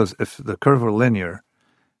 because if the curve were linear,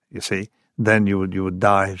 you see, then you would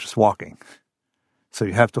die just walking. So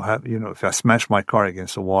you have to have, if I smash my car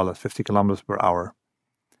against a wall at 50 kilometers per hour,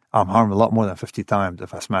 I'm harmed a lot more than 50 times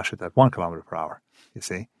if I smash it at 1 kilometer per hour, you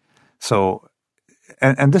see. So,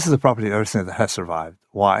 and this is a property of everything that has survived.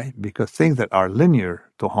 Why? Because things that are linear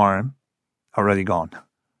to harm are already gone.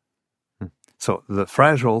 So the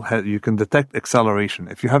fragile, you can detect acceleration.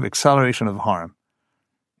 If you have acceleration of harm,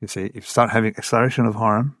 you see, if you start having acceleration of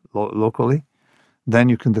harm locally, then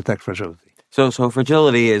you can detect fragility. So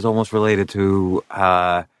fragility is almost related to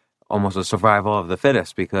almost a survival of the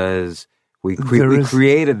fittest, because we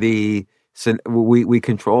created we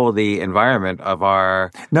control the environment of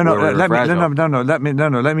our no.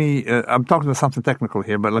 Let me. I'm talking about something technical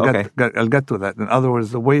here, but I'll get to that. In other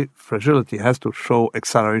words, the way fragility has to show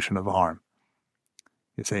acceleration of harm.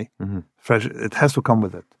 You see, it has to come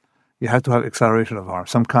with it. You have to have acceleration of harm,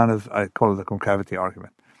 some kind of, I call it the concavity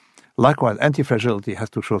argument. Likewise, anti-fragility has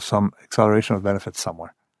to show some acceleration of benefits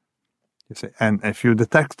somewhere. You see, and if you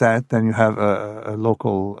detect that, then you have a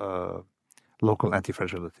local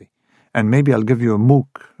anti-fragility. And maybe I'll give you a MOOC,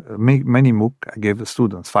 mini MOOC I gave the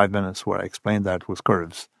students 5 minutes where I explained that with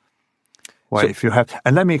curves.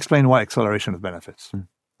 And let me explain why acceleration of benefits.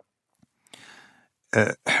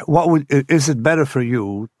 Is it better for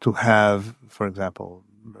you to have, for example,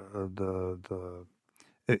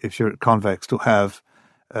 if you're convex, to have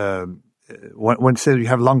when say you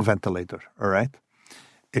have lung ventilator, all right?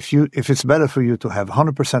 If it's better for you to have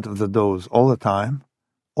 100% of the dose all the time,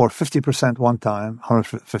 or 50% one time,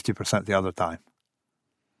 150% the other time.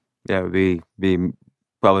 Yeah, it would be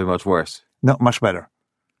probably much worse. No, much better.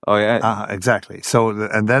 Oh, yeah. Exactly. So,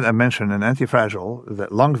 and then I mentioned in anti-fragile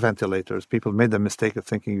that lung ventilators, people made the mistake of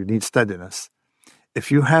thinking you need steadiness.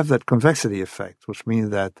 If you have that convexity effect, which means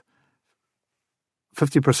that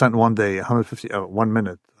 50% one day, 1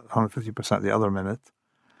 minute, 150% the other minute,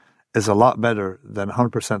 is a lot better than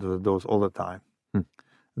 100% of the dose all the time,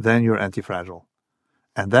 then you're anti-fragile.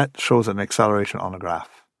 And that shows an acceleration on a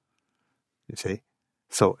graph. You see?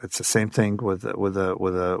 So it's the same thing with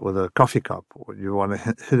a coffee cup. You want to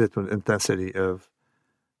hit it with intensity of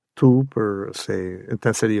 2 per, say,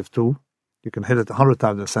 intensity of 2. You can hit it 100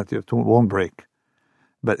 times the intensity of 2, it won't break.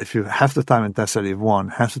 But if you half the time intensity of 1,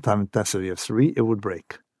 half the time intensity of 3, it would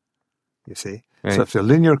break. You see? Right. So if the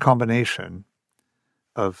linear combination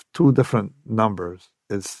of 2 different numbers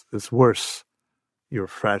is worse, you're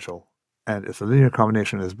fragile. And if the linear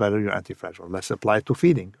combination is better, you're anti-fragile. Let's apply it to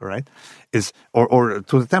feeding, right? Or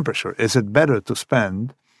to the temperature. Is it better to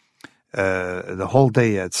spend the whole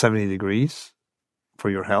day at 70 degrees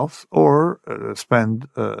for your health, or spend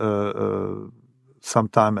some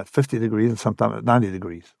time at 50 degrees and some time at 90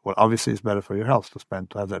 degrees? Well, obviously it's better for your health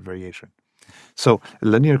to have that variation. So a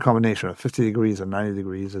linear combination of 50 degrees and 90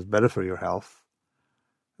 degrees is better for your health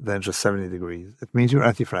than just 70 degrees. It means you're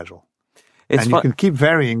anti-fragile. You can keep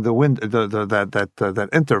varying that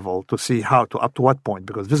interval to see up to what point,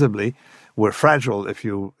 because visibly we're fragile if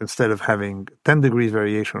you, instead of having 10 degrees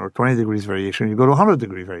variation or 20 degrees variation, you go to 100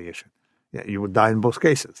 degree variation. Yeah, you would die in both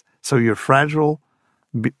cases. So you're fragile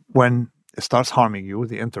when it starts harming you,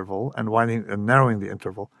 the interval, and widening and narrowing the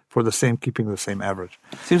interval for keeping the same average.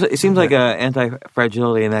 It seems like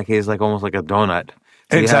anti-fragility in that case, like almost like a donut.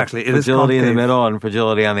 So exactly. You have fragility in the middle and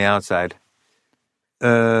fragility on the outside.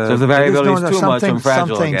 So if the variability is too much, I'm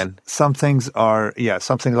fragile again. Some things are,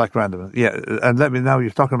 something like randomness. Yeah, and now you're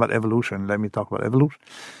talking about evolution. Let me talk about evolution.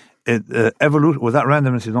 Evolution without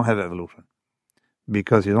randomness, you don't have evolution,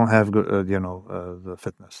 because you don't have the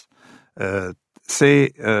fitness. There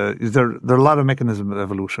are a lot of mechanisms of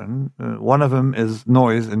evolution. One of them is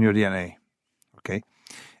noise in your DNA. Okay,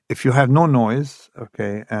 if you have no noise,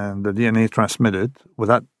 and the DNA is transmitted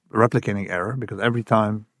without replicating error, because every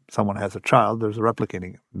time someone has a child, there's a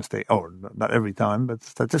replicating mistake, or not every time, but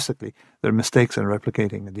statistically, there are mistakes in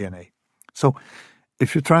replicating the DNA. So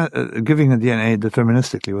if you try giving the DNA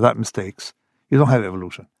deterministically without mistakes, you don't have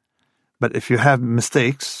evolution. But if you have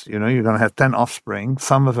mistakes, you're going to have 10 offspring,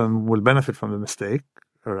 some of them will benefit from the mistake,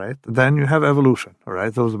 all right? Then you have evolution, all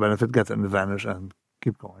right? Those who benefit get an advantage and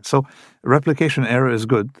keep going. So replication error is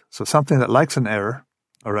good. So something that likes an error,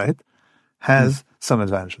 all right, has some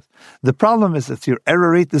advantages. The problem is that if your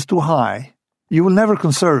error rate is too high, you will never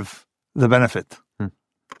conserve the benefit.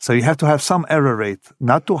 So you have to have some error rate,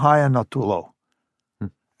 not too high and not too low.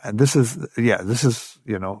 And this is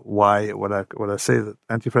why what I say that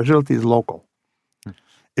anti-fragility is local.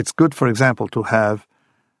 It's good, for example, to have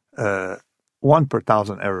 1 per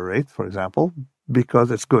 1,000 error rate, for example, because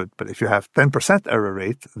it's good. But if you have 10% error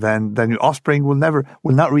rate, then your offspring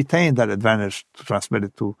will not retain that advantage to transmit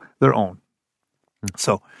it to their own.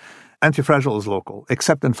 So anti-fragile is local,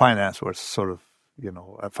 except in finance, where it's sort of,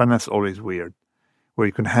 finance is always weird, where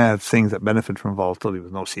you can have things that benefit from volatility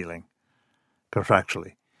with no ceiling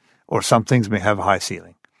contractually. or some things may have a high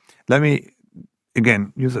ceiling. Let me,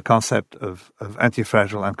 again, use the concept of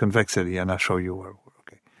antifragile and convexity, and I'll show you where.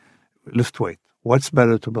 Okay, lift weight. What's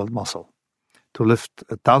better to build muscle? To lift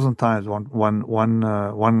 1,000 times one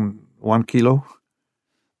kilo,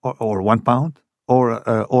 or 1 pound,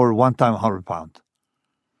 or 1 time 100 pounds?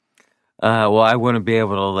 Well, I wouldn't be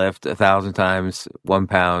able to lift 1,000 times 1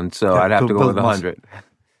 pound, so I'd have to go with 100.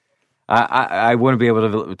 I wouldn't be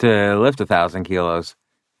able to lift 1,000 kilos.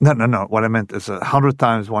 No. What I meant is 100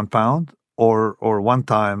 times 1 pound, or 1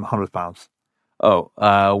 time 100 pounds. Oh,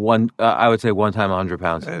 I would say 1 time 100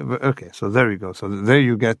 pounds. Okay, so there you go. So there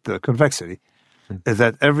you get the convexity. Is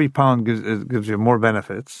that every pound gives you more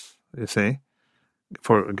benefits, you see,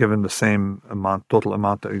 for given the same amount, total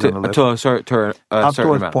amount that you're going to lift. To a certain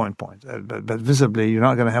amount. Point. But visibly, you're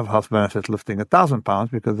not going to have health benefits lifting 1,000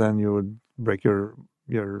 pounds, because then you would break your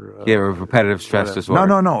repetitive stress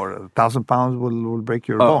disorder. No. 1,000 pounds will break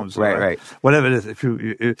your bones. Right. Whatever it is, if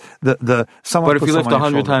you someone. But if you lift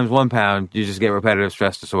 100 times 1 pound, you just get repetitive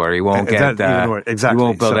stress disorder. You won't get exactly. You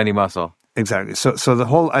won't build any muscle. Exactly. So the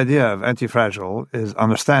whole idea of antifragile is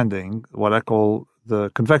understanding what I call the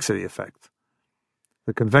convexity effect.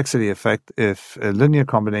 The convexity effect, if a linear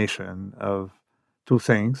combination of two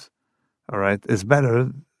things, all right, is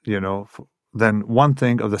better, than one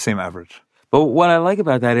thing of the same average. But what I like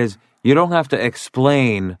about that is you don't have to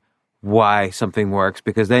explain why something works,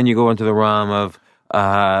 because then you go into the realm of,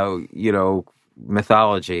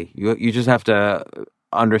 mythology. You just have to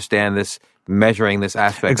understand this, measuring this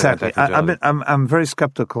aspect. Exactly. I'm very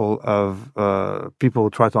skeptical of people who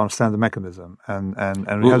try to understand the mechanism and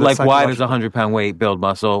like, why does a 100-pound weight build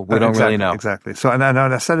muscle? We don't really know. Exactly. So and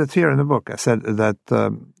I said it here in the book. I said that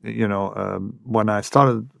when I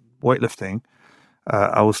started weightlifting,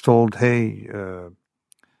 I was told, hey,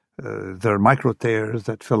 there are micro tears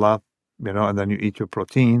that fill up, and then you eat your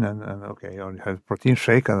protein, and you have protein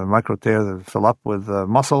shake, and the micro tears that fill up with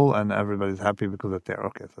muscle, and everybody's happy because of the tear.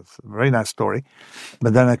 Okay, that's a very nice story.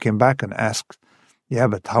 But then I came back and asked,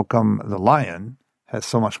 but how come the lion has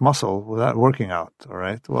so much muscle without working out? All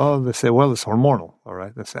right. Well, they say, it's hormonal. All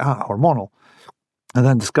right. They say, hormonal. And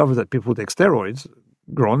then discover that people who take steroids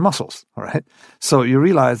grow in muscles. All right. So you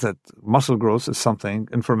realize that muscle growth is something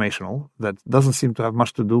informational that doesn't seem to have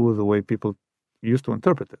much to do with the way people used to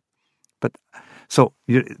interpret it. But so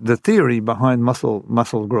the theory behind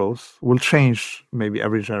muscle growth will change maybe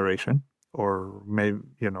every generation, or maybe,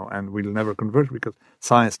 and we'll never converge because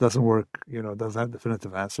science doesn't work, doesn't have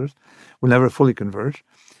definitive answers. We'll never fully converge.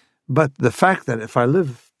 But the fact that if I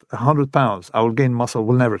live 100 pounds, I will gain muscle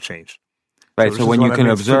will never change. Right. So when you can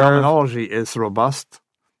observe, phenomenology is robust.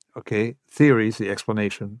 Okay. Theories, the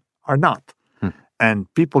explanation, are not.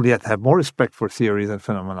 And people yet have more respect for theory than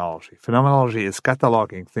phenomenology. Phenomenology is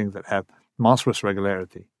cataloging things that have monstrous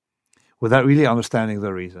regularity without really understanding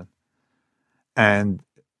the reason. And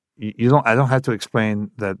I don't have to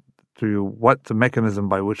explain that to you what the mechanism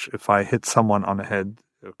by which if I hit someone on the head,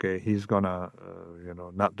 okay, he's gonna,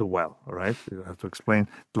 not do well, all right? You have to explain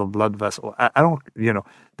the blood vessel. I don't,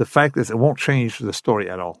 the fact is it won't change the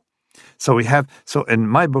story at all. So in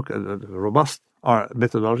my book, robust, our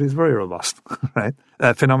methodology is very robust, right?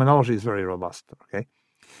 Phenomenology is very robust, okay?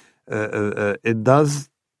 It does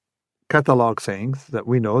catalog things that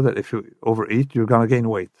we know that if you overeat, you're going to gain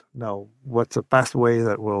weight. Now, what's a pathway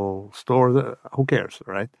that will store who cares,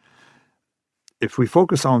 right? If we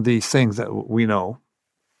focus on these things that we know,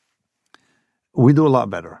 we do a lot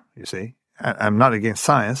better, you see. I'm not against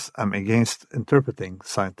science. I'm against interpreting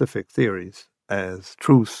scientific theories as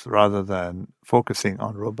truth rather than focusing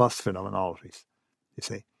on robust phenomenologies, you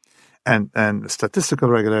see. And statistical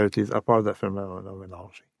regularities are part of that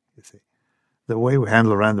phenomenology, you see. The way we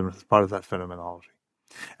handle randomness is part of that phenomenology.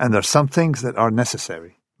 And there are some things that are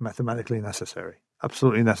necessary, mathematically necessary,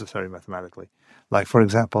 absolutely necessary mathematically. Like, for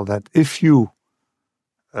example, that if you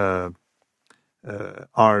are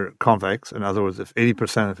convex, in other words, if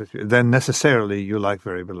 80% of it, then necessarily you like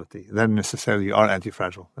variability. Then necessarily you are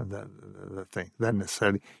antifragile, and that thing. Then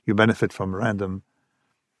necessarily you benefit from random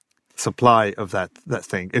supply of that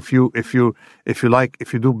thing. If you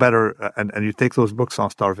do better, and you take those books on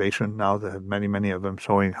starvation, now they have many of them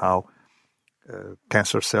showing how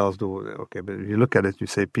cancer cells do. Okay, but if you look at it, you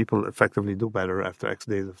say people effectively do better after X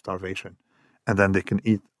days of starvation, and then they can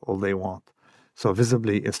eat all they want. So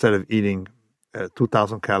visibly, instead of eating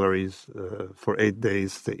 2,000 calories for 8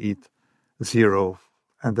 days, they eat 0,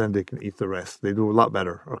 and then they can eat the rest. They do a lot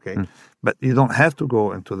better, okay? But you don't have to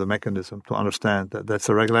go into the mechanism to understand that that's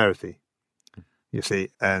a regularity, you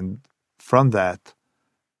see. And from that,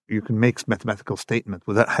 you can make mathematical statement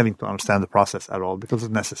without having to understand the process at all, because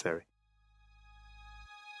it's necessary.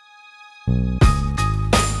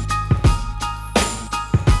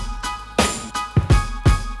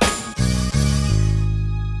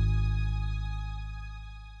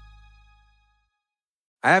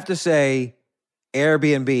 I have to say,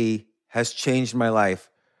 Airbnb has changed my life.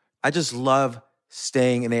 I just love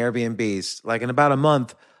staying in Airbnbs. Like in about a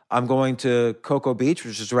month, I'm going to Cocoa Beach,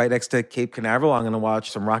 which is right next to Cape Canaveral. I'm going to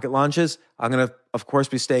watch some rocket launches. I'm going to, of course,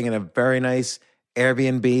 be staying in a very nice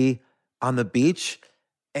Airbnb on the beach.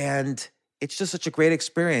 And it's just such a great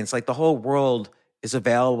experience. Like the whole world is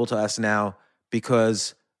available to us now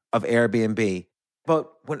because of Airbnb.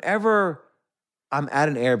 But whenever I'm at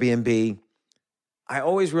an Airbnb, I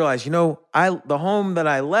always realize, the home that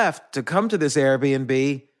I left to come to this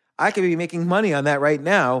Airbnb, I could be making money on that right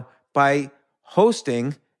now by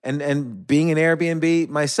hosting and being an Airbnb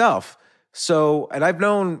myself. So, and I've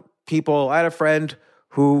known people, I had a friend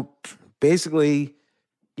who basically,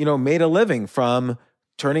 made a living from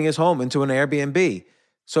turning his home into an Airbnb.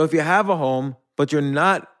 So if you have a home, but you're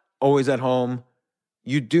not always at home,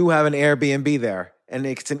 you do have an Airbnb there. And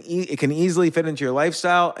it can easily fit into your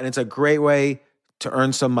lifestyle, and it's a great way to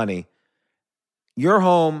earn some money. Your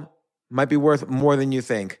home might be worth more than you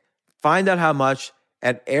think. Find out how much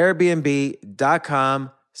at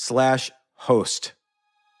airbnb.com/host.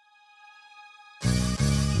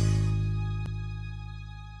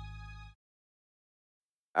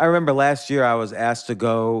 I remember last year I was asked to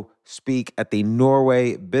go speak at the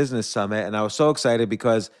Norway Business Summit, and I was so excited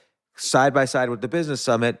because side by side with the Business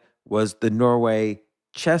Summit was the Norway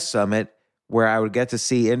Chess Summit, where I would get to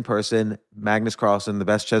see in person Magnus Carlsen, the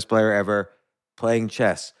best chess player ever, playing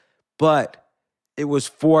chess. But it was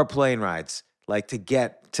 4 plane rides, like to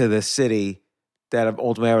get to the city that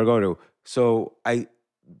ultimately I would go to. So I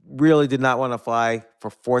really did not want to fly for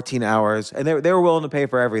 14 hours, and they were willing to pay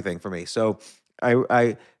for everything for me. So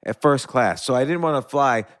I at first class. So I didn't want to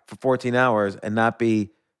fly for 14 hours and not be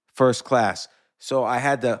first class. So I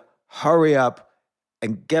had to hurry up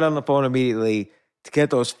and get on the phone immediately to get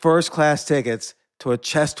those first class tickets to a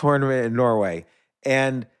chess tournament in Norway.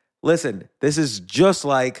 And listen, this is just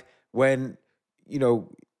like when, you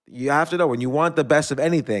have to know when you want the best of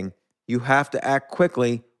anything, you have to act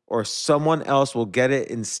quickly or someone else will get it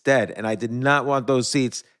instead. And I did not want those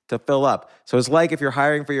seats to fill up. So it's like if you're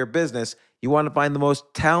hiring for your business, you want to find the most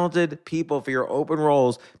talented people for your open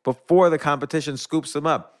roles before the competition scoops them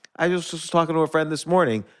up. I just was talking to a friend this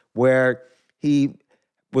morning where he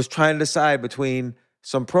was trying to decide between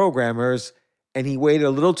some programmers and he waited a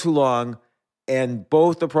little too long, and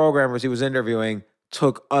both the programmers he was interviewing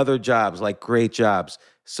took other jobs, like great jobs.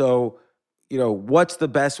 So, what's the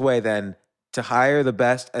best way then to hire the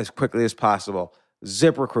best as quickly as possible?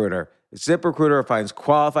 ZipRecruiter. ZipRecruiter finds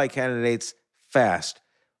qualified candidates fast.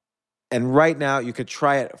 And right now you could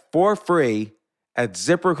try it for free at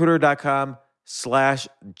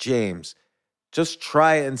ZipRecruiter.com/James. Just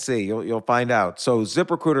try it and see. You'll find out. So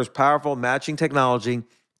ZipRecruiter's powerful matching technology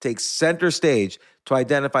takes center stage to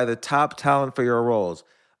identify the top talent for your roles.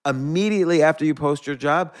 Immediately after you post your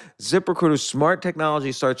job, ZipRecruiter's smart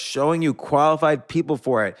technology starts showing you qualified people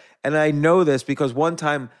for it. And I know this because one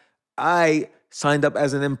time I signed up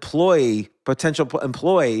as an potential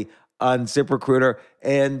employee on ZipRecruiter,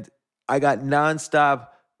 and I got nonstop.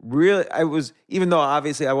 Even though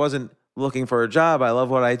obviously I wasn't looking for a job, I love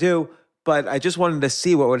what I do, but I just wanted to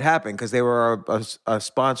see what would happen because they were a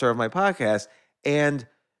sponsor of my podcast. And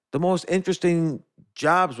the most interesting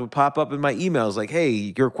jobs would pop up in my emails like,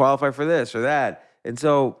 hey, you're qualified for this or that. And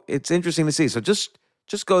so it's interesting to see. So just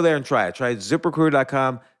go there and try it. Try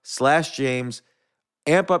ZipRecruiter.com/James.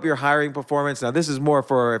 Amp up your hiring performance. Now, this is more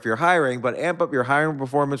for if you're hiring, but amp up your hiring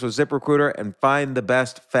performance with ZipRecruiter and find the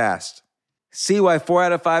best fast. See why 4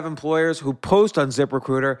 out of 5 employers who post on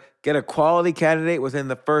ZipRecruiter get a quality candidate within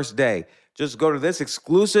the first day. Just go to this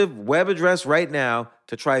exclusive web address right now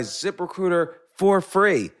to try ZipRecruiter for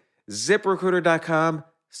free.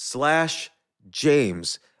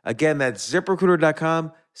 ZipRecruiter.com/James. Again, that's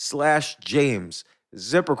ZipRecruiter.com/James.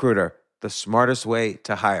 ZipRecruiter, the smartest way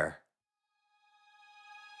to hire.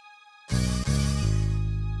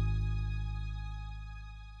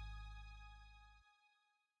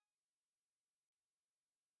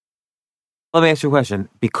 Let me ask you a question.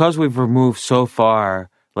 Because we've removed so far,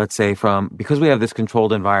 let's say because we have this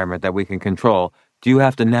controlled environment that we can control, do you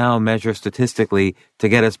have to now measure statistically to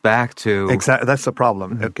get us back to... Exactly. That's the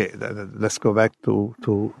problem. Mm-hmm. Okay, let's go back to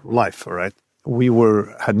life, all right? We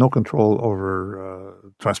had no control over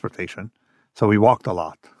transportation, so we walked a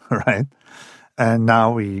lot, right? And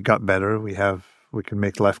now we got better. We can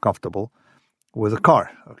make life comfortable with a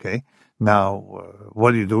car, okay? Now,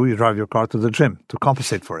 what do? You drive your car to the gym to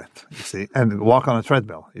compensate for it, you see, and walk on a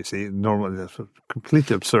treadmill, you see. Normally, that's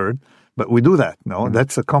completely absurd, but we do that, no? Mm-hmm.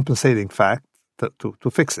 That's a compensating fact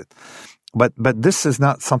to fix it. But this is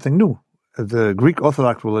not something new. The Greek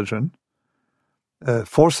Orthodox religion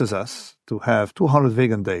forces us to have 200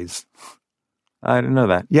 vegan days. I didn't know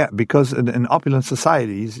that. Yeah, because in opulent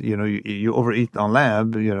societies, you overeat on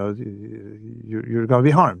lamb, you're going to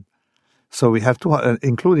be harmed. So we have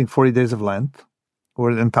including 40 days of Lent,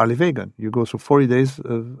 we're entirely vegan. You go through 40 days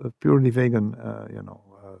of purely vegan,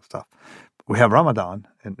 stuff. We have Ramadan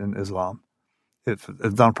in Islam. If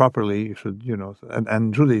done properly, you should,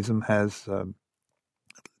 and Judaism has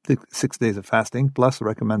 6 days of fasting, plus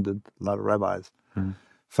recommended, a lot of rabbis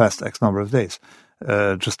fast X number of days,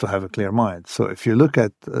 just to have a clear mind. So if you look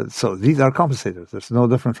at, so these are compensators. It's no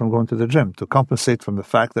different from going to the gym, to compensate from the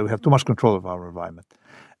fact that we have too much control of our environment.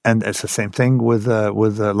 And it's the same thing with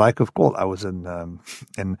lack of cold. I was you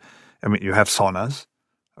have saunas,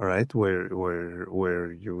 all right,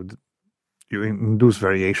 where you induce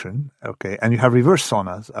variation, okay, and you have reverse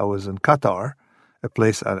saunas. I was in Qatar, a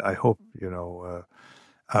place I hope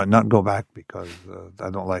not go back because I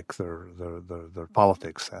don't like their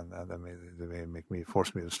politics, and they may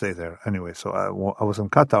force me to stay there anyway. So I was in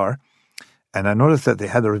Qatar, and I noticed that they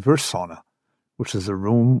had a reverse sauna, which is a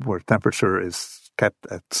room where temperature is kept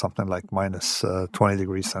at something like minus 20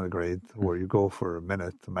 degrees centigrade, where you go for a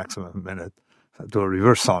minute, the maximum minute, to a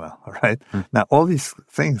reverse sauna, all right? Now, all these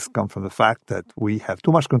things come from the fact that we have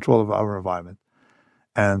too much control of our environment,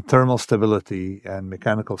 and thermal stability and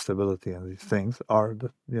mechanical stability and these things are,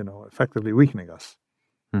 effectively weakening us.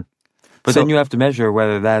 But then you have to measure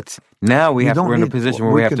whether that's, now we're in a position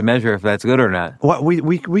where we have to measure if that's good or not. Well,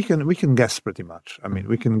 we can guess pretty much. I mean,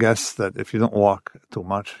 we can guess that if you don't walk too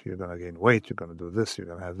much, you're going to gain weight, you're going to do this, you're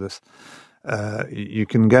going to have this. You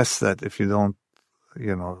can guess that if you don't,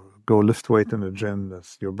 go lift weight in the gym,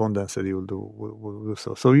 that's your bone density will do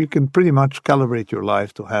so. So you can pretty much calibrate your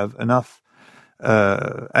life to have enough.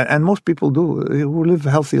 And most people do, who live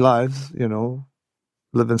healthy lives,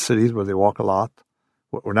 live in cities where they walk a lot.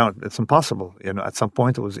 Or now it's impossible. At some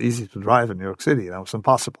point it was easy to drive in New York City. Now it's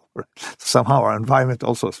impossible. So somehow our environment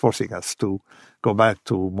also is forcing us to go back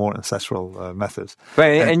to more ancestral methods.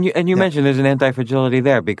 Right, and you mentioned there's an anti-fragility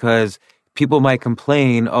there because people might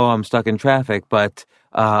complain, I'm stuck in traffic, but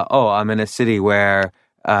I'm in a city where,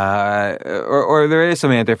 or there is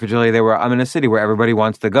some anti-fragility there where I'm in a city where everybody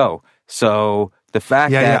wants to go. So the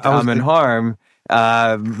fact that I'm in harm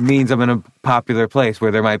means I'm in a popular place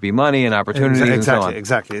where there might be money and opportunities and so on.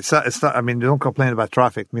 Exactly. It's not. I mean, you don't complain about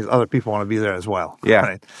traffic. It means other people want to be there as well. Yeah.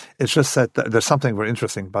 Right? It's just that there's something very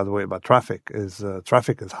interesting, by the way, about traffic.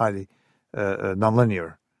 Traffic is highly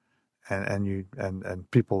nonlinear,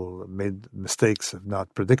 and people made mistakes of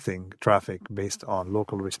not predicting traffic based on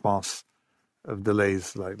local response of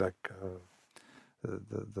delays, like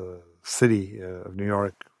the city of New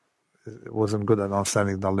York wasn't good at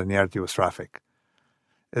understanding nonlinearity with traffic.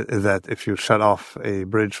 That if you shut off a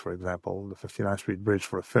bridge, for example, the 59th Street Bridge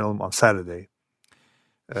for a film on Saturday,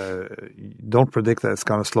 don't predict that it's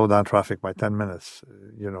going to slow down traffic by 10 minutes.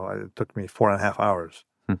 It took me 4.5 hours.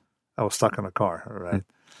 I was stuck in a car, right?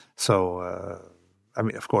 So,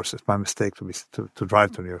 of course, it's my mistake to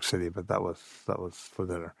drive to New York City, but that was for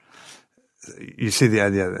dinner. You see the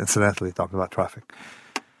idea, incidentally, talking about traffic.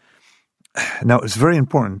 Now, it's very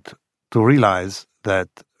important to realize that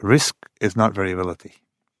risk is not variability.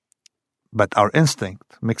 But our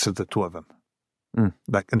instinct mixes the two of them.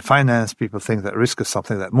 Like in finance, people think that risk is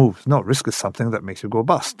something that moves. No, risk is something that makes you go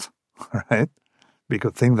bust, right?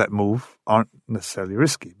 Because things that move aren't necessarily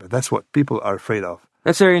risky, but that's what people are afraid of.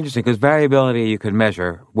 That's very interesting because variability you can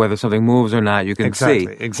measure. Whether something moves or not, you can see.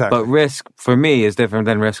 Exactly. But risk for me is different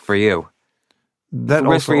than risk for you.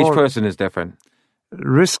 Risk for each person is different.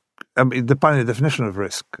 Risk, depending on the definition of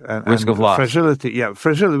risk. Risk of loss. Fragility,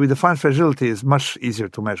 fragility. We define fragility is much easier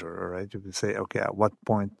to measure, all right? You can say, okay, at what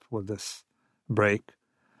point will this break?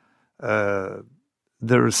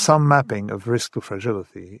 There is some mapping of risk to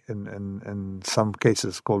fragility in some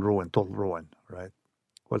cases called total ruin, right?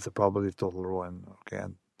 What's the probability of total ruin? Okay,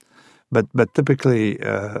 but typically,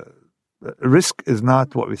 risk is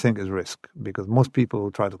not what we think is risk, because most people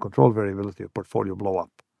who try to control variability of portfolio blow up.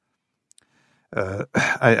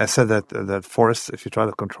 I said that forests, if you try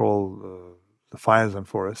to control the fires in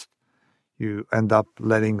forest, you end up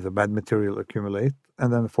letting the bad material accumulate,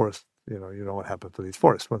 and then the forest, you know what happened to these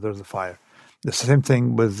forests when there's a fire. The same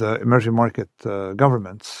thing with emerging market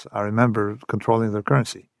governments. I remember controlling their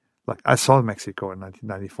currency. Like I saw Mexico in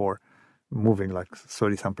 1994 moving like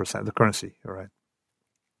 30-some% the currency, right?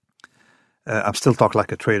 I'm still talking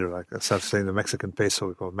like a trader, like instead of saying the Mexican peso,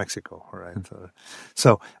 we call it Mexico, right?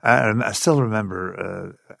 So I still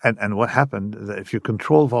remember, and what happened, that if you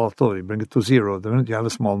control volatility, bring it to zero, the minute you have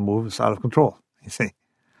a small move, it's out of control, you see.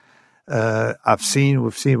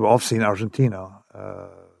 We've all seen Argentina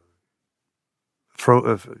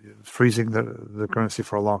freezing the currency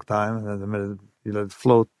for a long time, and then the minute you let it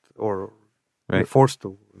float, or you're Right. forced to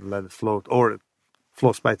let it float, or it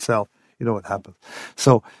floats by itself, you know what happens.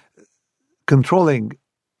 So controlling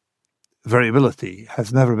variability has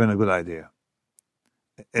never been a good idea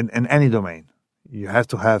in any domain. You have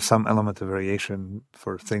to have some element of variation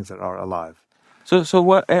for things that are alive. So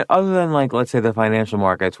what, other than like, let's say the financial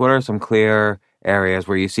markets, what are some clear areas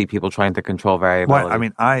where you see people trying to control variability? Well, I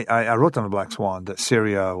mean, I wrote on the Black Swan that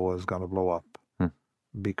Syria was going to blow up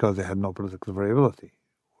because they had no political variability.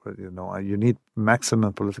 You know, you need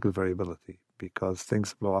maximum political variability because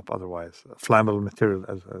things blow up otherwise. Flammable material,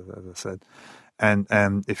 as I said. And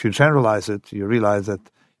if you generalize it, you realize that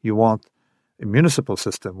you want a municipal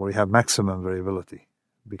system where you have maximum variability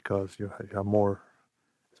because you have more.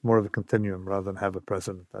 It's more of a continuum rather than have a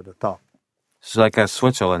president at the top. It's like a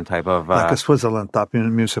Switzerland type of... Like a Switzerland top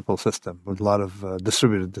municipal system with a lot of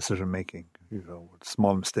distributed decision making, you know, with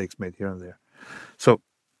small mistakes made here and there. So,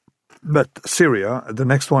 but Syria, the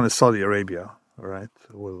next one is Saudi Arabia, all right,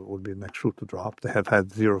 will be the next shoe to drop. They have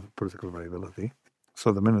had zero political variability.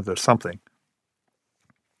 So the minute there's something,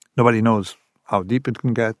 nobody knows how deep it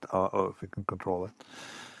can get or if it can control it.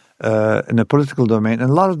 In the political domain, in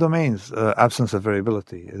a lot of domains, absence of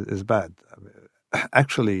variability is bad. I mean,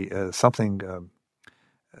 actually, something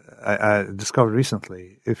I discovered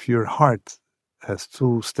recently, if your heart has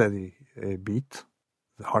too steady a beat,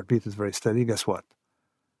 the heartbeat is very steady, guess what?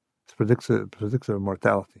 It's predictive of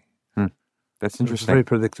mortality. That's It's interesting. very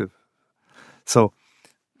predictive. So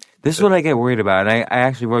This is what I get worried about. And I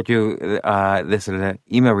actually wrote you this in an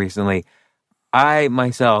email recently. I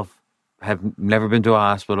myself have never been to a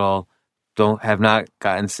hospital, have not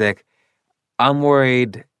gotten sick. I'm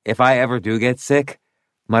worried if I ever do get sick,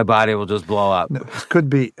 my body will just blow up. no, it could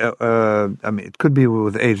be. It could be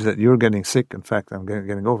with age that you're getting sick. In fact, I'm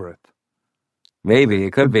getting over it. Maybe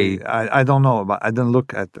it could be. I don't know, but I didn't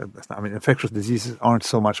look at. Infectious diseases aren't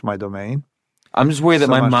so much my domain. I'm just worried that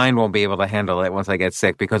So my much- mind won't be able to handle it once I get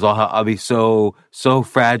sick because I'll be so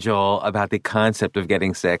fragile about the concept of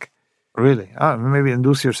getting sick. Really? Maybe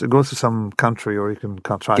go to some country or you can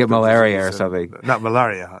contract Get the malaria or disease something. Not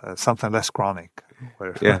malaria, something less chronic.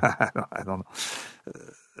 Yeah. I don't know.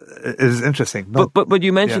 It is interesting. No, But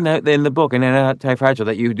you mentioned that in the book, in Anti-Fragile,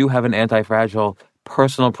 that you do have an anti-fragile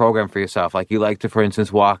personal program for yourself. Like you like to, for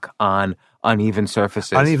instance, walk on uneven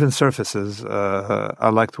surfaces. uneven surfaces. I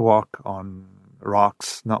like to walk on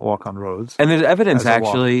rocks, not walk on roads. And there's evidence As I walk.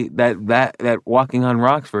 actually that walking on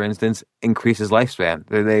rocks, for instance, increases lifespan.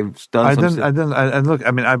 They've done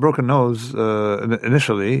I broke a nose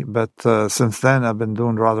initially, but since then I've been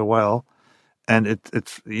doing rather well, and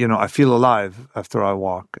it's I feel alive after I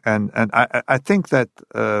walk, and I think that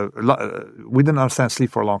we didn't understand sleep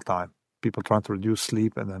for a long time. People trying to reduce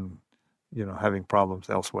sleep and then having problems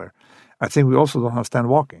elsewhere. I think we also don't understand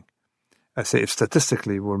walking. I say if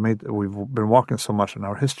statistically we've been walking so much in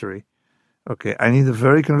our history, okay, I need a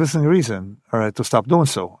very convincing reason, all right, to stop doing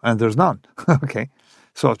so, and there's none. Okay,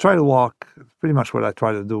 so I try to walk. Pretty much what I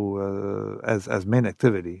try to do as main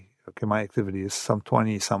activity. Okay, my activity is some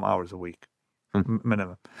 20 some hours a week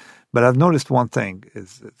minimum. But I've noticed one thing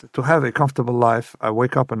is to have a comfortable life. I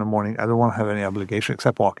wake up in the morning. I don't want to have any obligation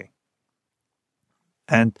except walking.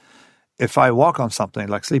 And if I walk on something,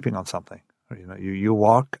 like sleeping on something, you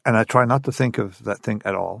walk, and I try not to think of that thing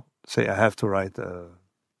at all. Say I have to write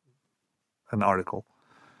an article,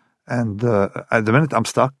 and at the minute I'm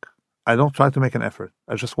stuck, I don't try to make an effort.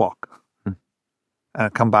 I just walk, and I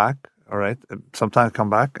come back. All right, sometimes I come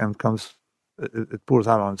back and it pours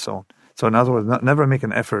out on its own. So in other words, never make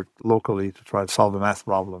an effort locally to try to solve a math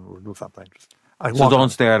problem or do something. So don't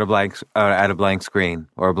stare at a blank screen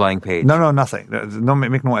or a blank page. No, nothing.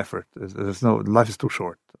 Make no effort. Life is too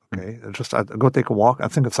short. Okay, just go take a walk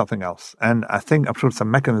and think of something else. And I'm sure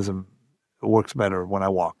some mechanism works better when I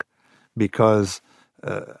walk, because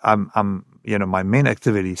I'm my main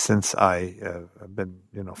activity since I have been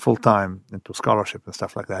full time into scholarship and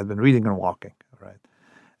stuff like that. I've been reading and walking, right?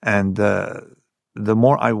 And the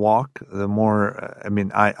more I walk, the more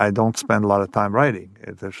I don't spend a lot of time writing.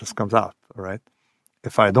 It just comes out, right?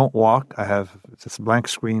 If I don't walk, I have this blank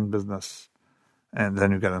screen business, and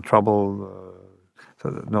then you get in trouble.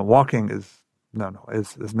 Walking is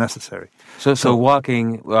necessary. So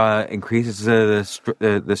walking increases the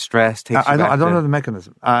stress. Takes I don't know the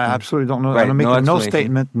mechanism. I absolutely don't know. Right, I don't make no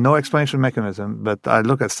statement, no explanation mechanism. But I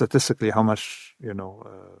look at statistically how much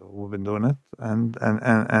we've been doing it, and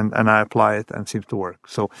I apply it, and it seems to work.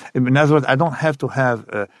 So in other words, I don't have to have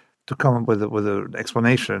to come up with an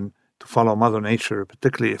explanation follow Mother Nature,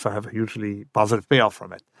 particularly if I have a hugely positive payoff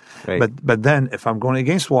from it. Right. But then if I'm going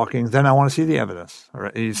against walking, then I want to see the evidence. All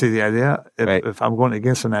right? You see the idea? If I'm going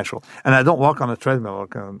against the natural. And I don't walk on a treadmill or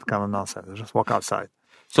kind of nonsense. I just walk outside.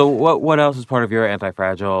 So what else is part of your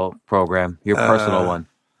anti-fragile program, your personal one?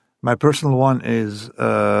 My personal one is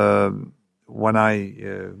when I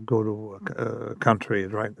go to a country,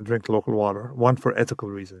 drink local water. One, for ethical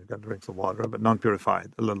reasons, you got to drink some water, but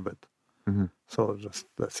non-purified, a little bit. Mm-hmm. So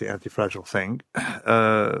that's the anti-fragile thing.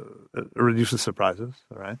 It reduces surprises,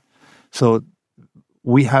 all right? So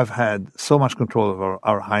we have had so much control of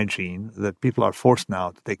our hygiene that people are forced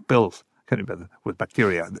now to take pills with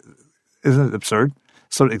bacteria. Isn't it absurd?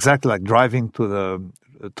 So exactly like driving to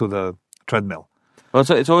the treadmill. Well,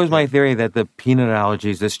 it's always my theory that the peanut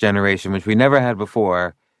allergies this generation, which we never had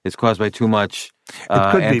before, is caused by too much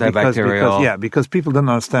antibacterial. Because people don't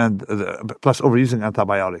understand, plus overusing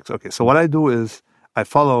antibiotics. Okay, so what I do is I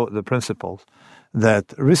follow the principles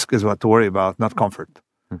that risk is what to worry about, not comfort.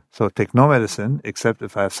 So take no medicine except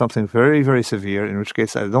if I have something very, very severe, in which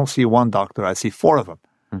case I don't see one doctor, I see 4 of them.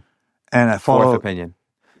 And I follow... Fourth opinion.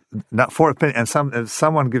 Not 4 opinion, and if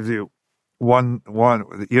someone gives you one,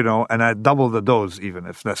 and I double the dose even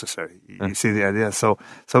if necessary. You see the idea? So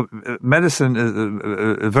medicine is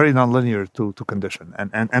very nonlinear to condition.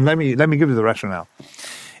 And let me give you the rationale.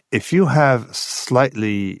 If you have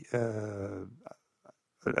slightly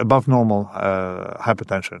above normal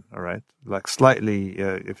hypertension, all right, like slightly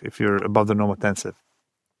if you're above the normal tensive,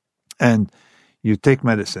 and you take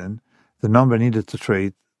medicine, the number needed to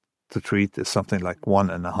treat is something like 1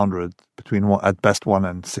 in 100, at best 1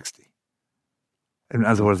 in 60. In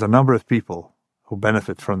other words, the number of people who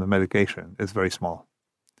benefit from the medication is very small.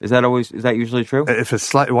 Is that usually true? If it's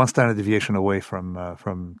slightly 1 standard deviation away from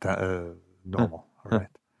normal, all right.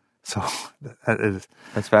 So that is,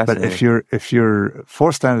 that's fascinating. But if you're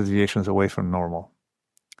 4 standard deviations away from normal,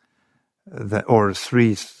 or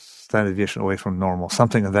 3 standard deviation away from normal,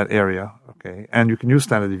 something in that area, okay, and you can use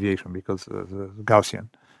standard deviation because the Gaussian.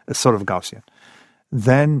 It's sort of Gaussian,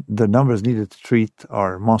 then the numbers needed to treat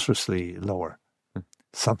are monstrously lower.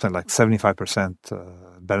 Something like 75%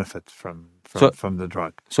 benefit from the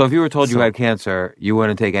drug. So if you were told you had cancer, you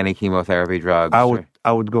wouldn't take any chemotherapy drugs?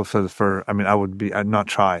 I would go I'd not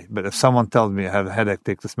try. But if someone tells me I have a headache,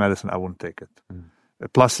 take this medicine, I wouldn't take it.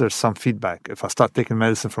 Plus there's some feedback. If I start taking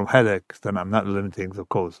medicine from headache, then I'm not limiting the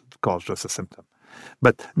cause just a symptom.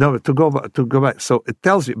 But no, to go back, so it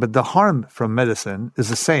tells you, but the harm from medicine is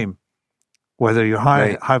the same. Whether you're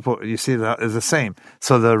you see that is the same.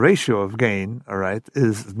 So the ratio of gain, all right,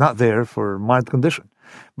 is not there for mild condition.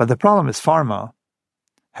 But the problem is pharma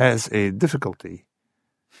has a difficulty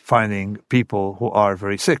finding people who are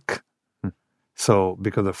very sick. So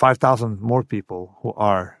because of 5,000 more people who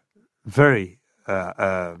are very,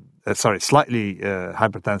 slightly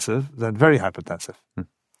hypertensive than very hypertensive.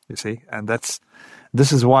 You see, and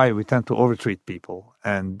this is why we tend to overtreat people,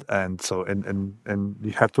 and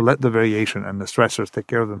you have to let the variation and the stressors take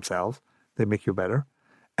care of themselves. They make you better,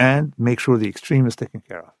 and make sure the extreme is taken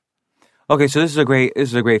care of. Okay, so this is a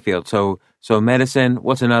great field. So medicine.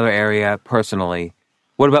 What's another area personally?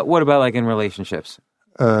 What about like in relationships?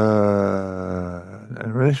 In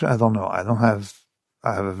relation, I don't know.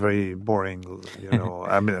 I have a very boring,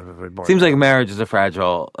 a very boring. Seems like marriage is a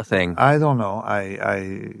fragile thing. I don't know.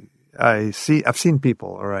 I've seen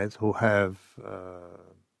people, all right, who have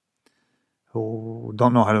who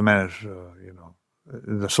don't know how to manage,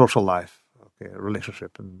 the social life, okay,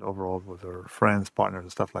 relationship, and overall with their friends, partners,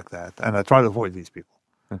 and stuff like that. And I try to avoid these people,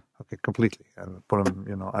 okay, completely, and put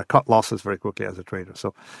them. I cut losses very quickly as a trader.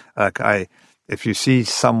 So, if you see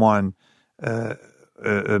someone,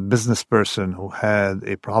 a business person who had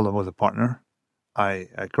a problem with a partner, I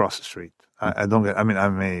cross the street. I don't get. I mean, I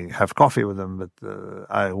may have coffee with them, but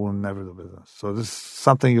I will never do business. So this is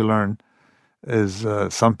something you learn: is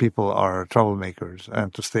some people are troublemakers,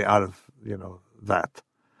 and to stay out of that.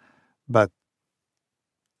 But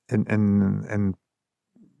in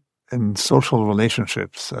social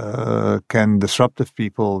relationships, can disruptive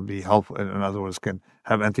people be helpful? In other words, can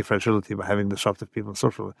have anti-fragility by having disruptive people in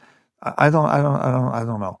social? I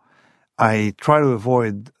don't know. I try to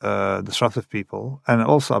avoid disruptive people, and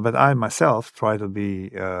also, but I myself try to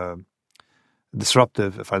be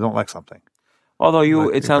disruptive if I don't like something. Although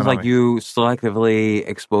it sounds like you selectively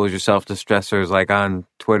expose yourself to stressors, like on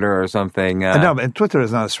Twitter or something. No, but Twitter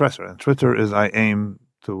is not a stressor. And Twitter is I'm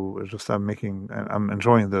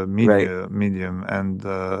enjoying the medium, and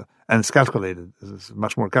it's calculated. It's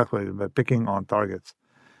much more calculated by picking on targets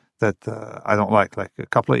that I don't like a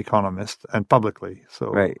couple of economists, and publicly.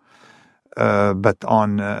 So. Right. But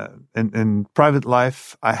in private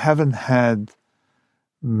life, I haven't had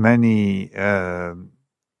many.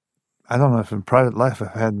 I don't know if in private life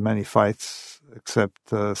I've had many fights,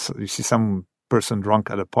 except you see some person drunk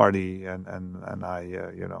at a party, and I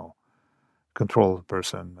control the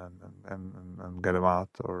person and get him out.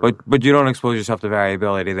 Or But you don't expose yourself to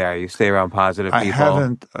variability there. You stay around positive I people.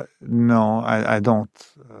 haven't. No, I don't.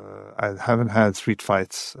 I haven't had street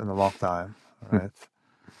fights in a long time. Right.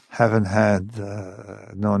 Haven't had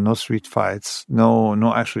no street fights.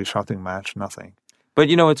 No actually shouting match. Nothing. But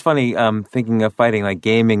it's funny. Thinking of fighting, like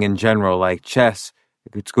gaming in general, like chess.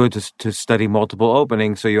 It's good to study multiple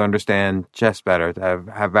openings so you understand chess better. To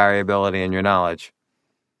have variability in your knowledge.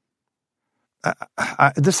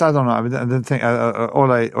 I don't know. I mean, I didn't think.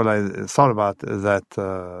 All I thought about is that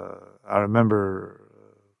I remember,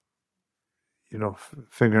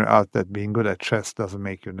 figuring out that being good at chess doesn't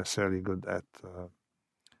make you necessarily good at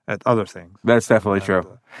other things. That's definitely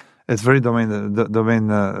true. It's very domain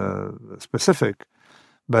specific,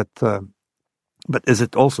 but is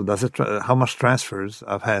it also, does it, how much transfers?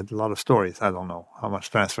 I've had a lot of stories. I don't know how much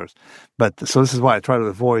transfers. But so this is why I try to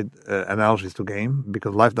avoid analogies to game,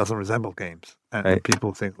 because life doesn't resemble games. And right.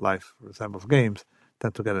 People think life resembles games,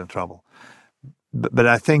 tend to get in trouble. But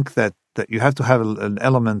I think that you have to have an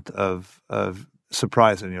element of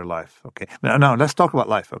surprise in your life. Okay. Now let's talk about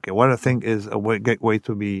life. Okay. What I think is a way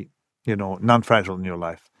to be, non-fragile in your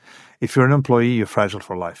life. If you're an employee, you're fragile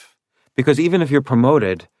for life. Because even if you're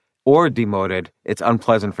promoted or demoted, it's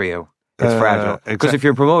unpleasant for you. It's fragile. Because if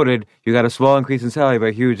you're promoted, you got a small increase in salary, but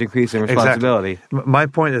a huge increase in responsibility. Exactly. My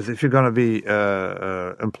point is, if you're going to be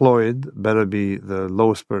employed, better be the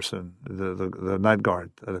lowest person, the night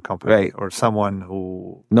guard at a company, right. Or someone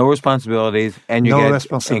who no responsibilities, and you get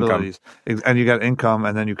responsibilities, income. And you get income,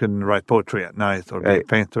 and then you can write poetry at night, or be a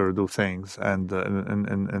painter, or do things. And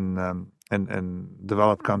in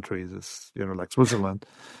developed countries, it's like Switzerland.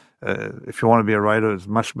 If you want to be a writer, it's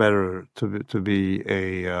much better to be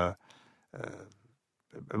a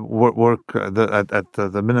work at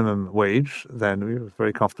the minimum wage than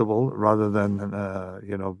very comfortable, rather than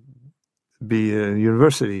be a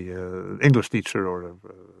university English teacher or a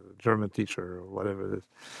German teacher or whatever it is,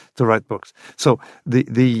 to write books. So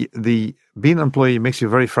the being an employee makes you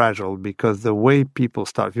very fragile, because the way people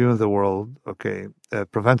start viewing the world,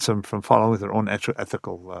 prevents them from following their own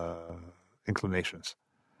ethical inclinations.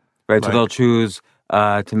 Right, so they'll choose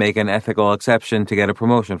to make an ethical exception to get a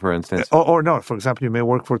promotion, for instance. Or no, for example, you may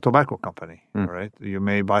work for a tobacco company, right? You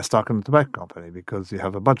may buy stock in a tobacco company because you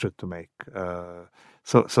have a budget to make.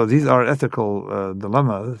 So these are ethical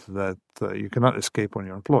dilemmas that you cannot escape when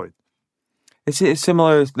you're employed. It's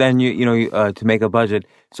similar then, to make a budget.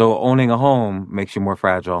 So owning a home makes you more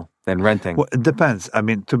fragile than renting. Well, it depends. I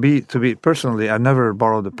mean, to be personally, I never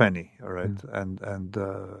borrowed a penny, all right? And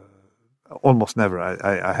almost never.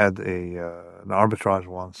 I had an arbitrage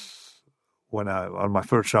once when on my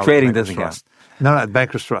first job. Trading doesn't count. No, at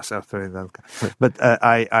Bankers Trust after that. But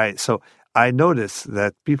I noticed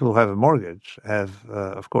that people who have a mortgage have,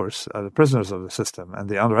 of course, are the prisoners of the system, and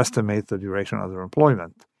they underestimate the duration of their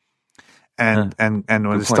employment. And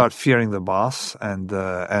when they start fearing the boss, and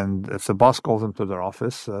if the boss calls them to their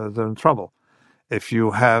office, they're in trouble. If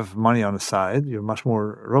you have money on the side, you're much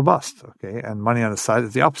more robust, okay? And money on the side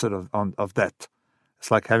is the opposite of debt.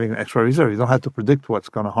 It's like having an extra reserve. You don't have to predict what's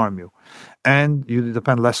going to harm you. And you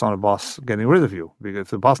depend less on a boss getting rid of you. Because if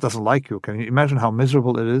the boss doesn't like you, can you imagine how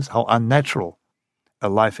miserable it is, how unnatural a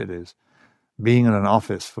life it is, being in an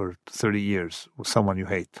office for 30 years with someone you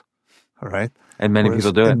hate, all right? And many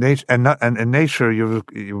people do it. And in nature, you've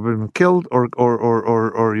been killed, or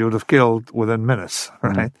you would have killed within minutes,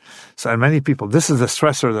 right? Mm-hmm. So, and many people, this is a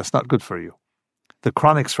stressor that's not good for you. The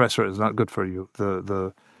chronic stressor is not good for you.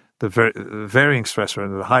 The varying stressor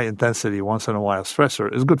and the high intensity once in a while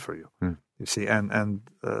stressor is good for you. You see, and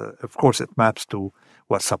of course it maps to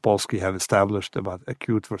what Sapolsky have established about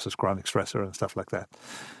acute versus chronic stressor and stuff like that.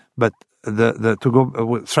 But to go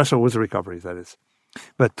with stressor with recovery, that is.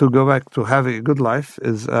 But to go back to having a good life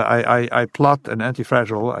is, I plot an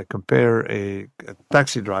anti-fragile. I compare a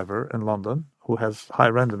taxi driver in London who has high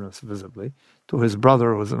randomness visibly to his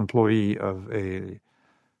brother who is an employee of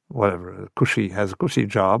has a cushy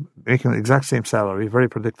job, making the exact same salary, very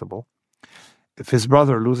predictable. If his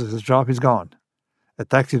brother loses his job, he's gone. A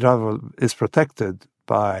taxi driver is protected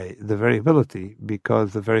by the variability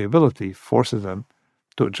because the variability forces them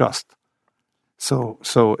to adjust. So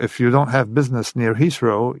if you don't have business near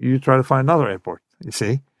Heathrow, you try to find another airport, you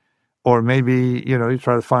see? Or maybe, you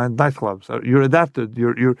try to find nightclubs. You're adapted.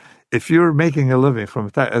 If you're making a living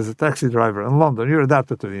as a taxi driver in London, you're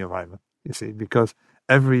adapted to the environment, you see? Because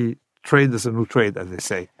every trade is a new trade, as they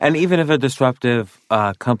say. And even if a disruptive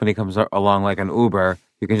company comes along like an Uber,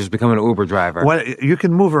 you can just become an Uber driver. Well, you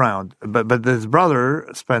can move around, but his brother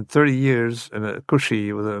spent 30 years in a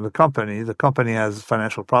cushy with a company. The company has a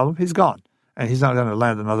financial problem. He's gone, and he's not going to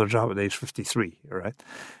land another job at age 53, all right?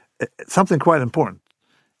 Something quite important.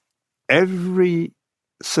 Every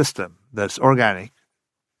system that's organic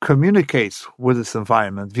communicates with its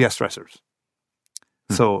environment via stressors.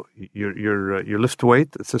 So your lift weight,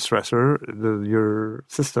 it's a stressor. Your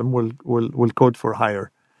system will code for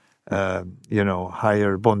higher,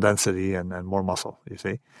 higher bone density and more muscle. You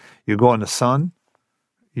see, you go in the sun,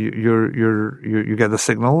 you get the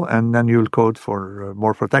signal, and then you'll code for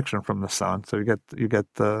more protection from the sun. So you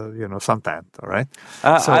get suntan. All right.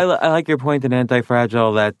 I like your point in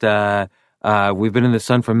Anti-Fragile that we've been in the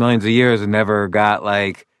sun for millions of years and never got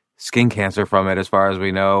like skin cancer from it, as far as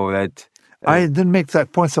we know. That. I didn't make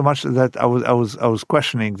that point so much that I was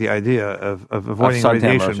questioning the idea of avoiding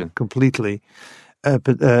radiation lotion. completely,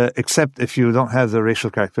 except if you don't have the racial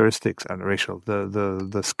characteristics and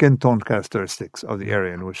the skin tone characteristics of the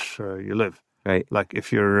area in which you live. Right. Like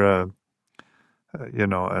if you're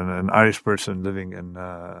an Irish person living in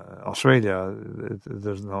Australia,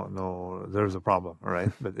 there's there's a problem,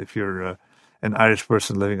 right? But if you're an Irish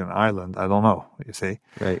person living in Ireland, I don't know, you see.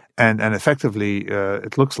 Right. And effectively,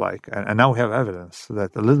 it looks like, and now we have evidence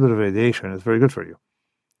that a little bit of radiation is very good for you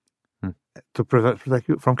to protect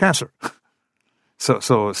you from cancer.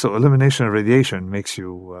 So elimination of radiation makes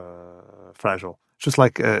you fragile. Just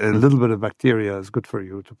like a little bit of bacteria is good for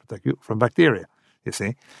you to protect you from bacteria, you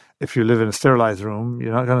see. If you live in a sterilized room,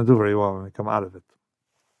 you're not going to do very well when you come out of it.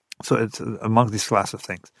 So it's among these class of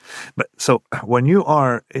things. But so when you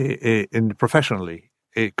are professionally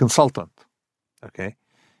a consultant, okay,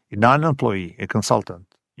 you're not an employee, a consultant,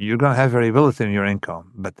 you're going to have variability in your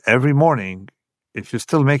income. But every morning, if you're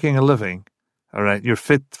still making a living, all right, you're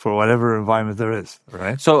fit for whatever environment there is, all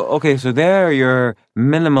right? So there you're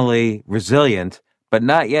minimally resilient, but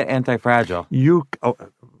not yet anti-fragile. You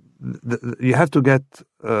have to get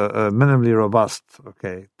minimally robust,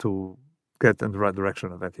 okay, to get in the right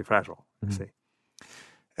direction of anti-fragile. You see,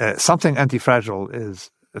 something anti-fragile is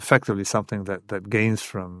effectively something that gains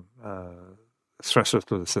from stressors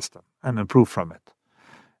to the system and improve from it.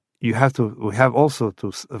 We have also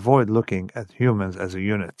to avoid looking at humans as a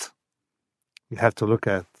unit. You have to look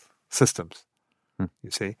at systems. You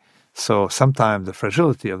see, so sometimes the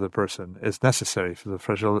fragility of the person is necessary for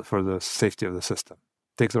the safety of the system.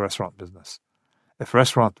 Take the restaurant business. If a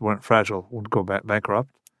restaurant weren't fragile, wouldn't go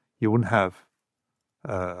bankrupt, you wouldn't have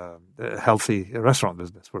a healthy restaurant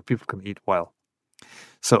business where people can eat well.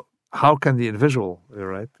 So how can the individual,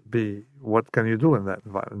 right, be, what can you do in that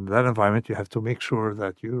environment? In that environment, you have to make sure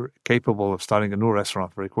that you're capable of starting a new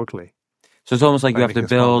restaurant very quickly. So it's almost like you have to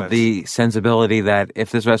build the sensibility that if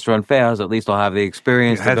this restaurant fails, at least I'll have the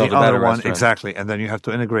experience to build a better restaurant. Exactly, and then you have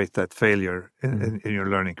to integrate that failure in your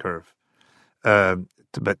learning curve.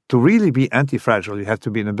 But to really be anti-fragile, you have to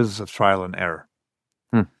be in a business of trial and error,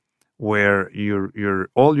 where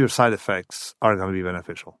all your side effects are going to be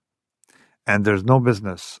beneficial. And there's no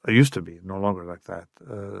business, it used to be, no longer like that,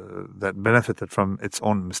 that benefited from its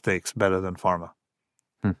own mistakes better than pharma.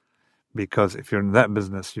 Because if you're in that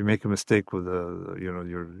business, you make a mistake with your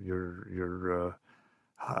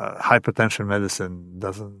hypertension medicine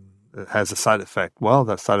has a side effect. Well,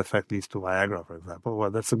 that side effect leads to Viagra, for example.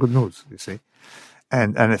 Well, that's the good news, you see.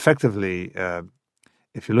 And effectively,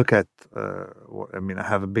 if you look at, I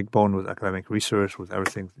have a big bone with academic research, with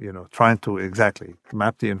everything, trying to exactly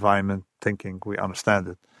map the environment, thinking we understand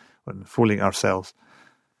it, when fooling ourselves,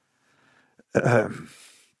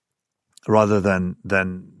 rather than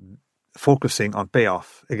focusing on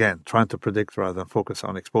payoff. Again, trying to predict rather than focus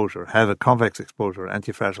on exposure. Have a convex exposure,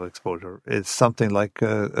 anti-fragile exposure. It's something like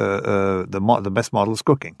the best model is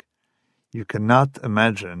cooking. You cannot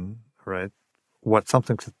imagine, right, what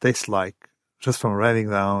something tastes like just from writing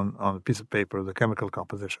down on a piece of paper the chemical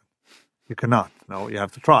composition. You cannot. No, you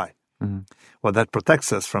have to try. Well, that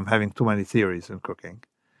protects us from having too many theories in cooking.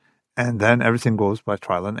 And then everything goes by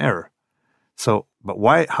trial and error. So, but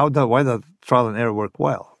why does trial and error work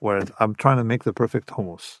well? Whereas I'm trying to make the perfect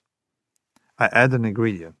hummus. I add an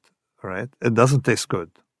ingredient, all right? It doesn't taste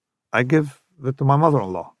good. I give it to my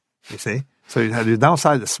mother-in-law, you see? So your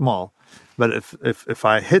downside is small. But if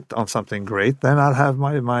I hit on something great, then I'll have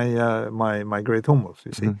my great hummus,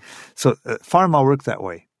 you see? So pharma worked that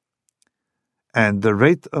way. And the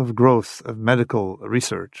rate of growth of medical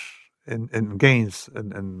research in gains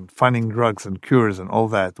and finding drugs and cures and all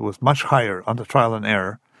that was much higher under trial and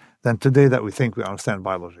error than today that we think we understand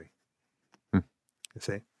biology. You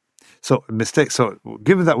see? So mistakes. So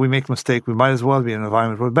given that we make mistakes, we might as well be in an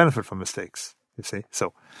environment where we benefit from mistakes. You see,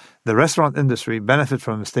 so the restaurant industry benefits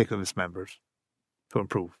from the mistakes of its members to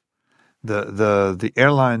improve. The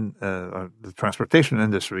airline, the transportation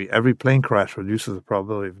industry, every plane crash reduces the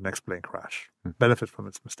probability of the next plane crash. Benefit from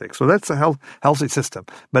its mistakes. So that's a healthy system,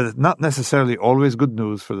 but it's not necessarily always good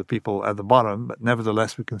news for the people at the bottom. But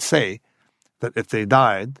nevertheless, we can say that if they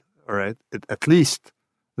died, all right, at least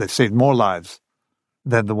they've saved more lives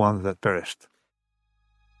than the ones that perished.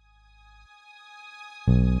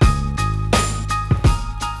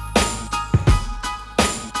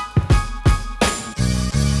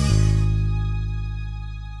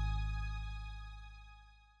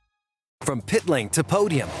 From pit lane to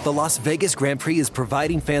podium, the Las Vegas Grand Prix is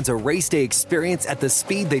providing fans a race day experience at the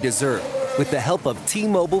speed they deserve. With the help of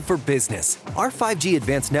T-Mobile for Business, our 5G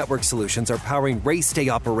advanced network solutions are powering race day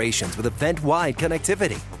operations with event-wide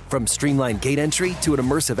connectivity. From streamlined gate entry to an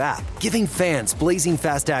immersive app, giving fans blazing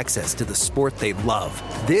fast access to the sport they love.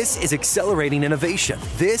 This is accelerating innovation.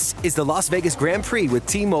 This is the Las Vegas Grand Prix with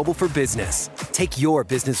T-Mobile for Business. Take your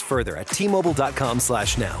business further at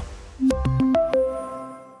T-Mobile.com/now.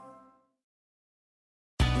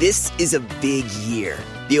 This is a big year.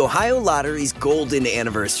 The Ohio Lottery's golden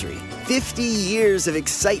anniversary. 50 years of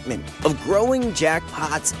excitement, of growing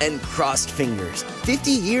jackpots and crossed fingers. 50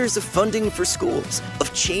 years of funding for schools,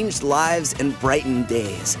 of changed lives and brightened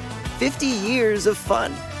days. 50 years of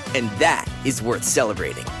fun, and that is worth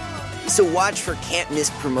celebrating. So watch for can't-miss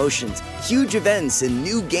promotions, huge events, and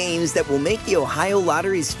new games that will make the Ohio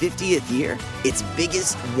Lottery's 50th year its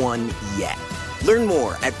biggest one yet. Learn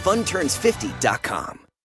more at funturns50.com.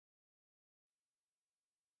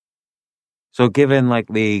 So given like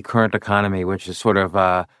the current economy, which is sort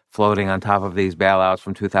of floating on top of these bailouts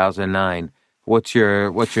from 2009, what's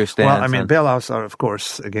your stance? Well, I mean, bailouts are, of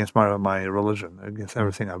course, against my religion, against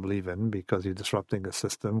everything I believe in, because you're disrupting a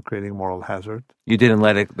system, creating moral hazard. You didn't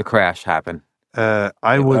let the crash happen.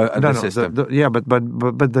 I would the system. but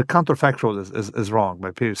the counterfactual is wrong.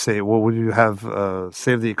 But people say, well, would you have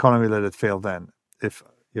saved the economy, let it fail then? If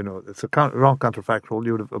it's a wrong counterfactual,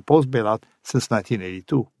 you would have opposed bailout since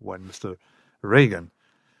 1982 when Mr. Reagan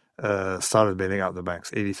started bailing out the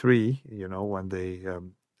banks. 83, when they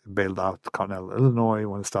bailed out Continental Illinois,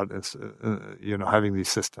 when it started, having these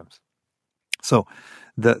systems. So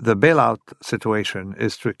the bailout situation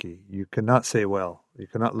is tricky. You cannot say, well, you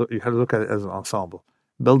have to look at it as an ensemble.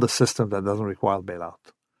 Build a system that doesn't require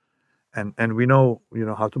bailout. And we know,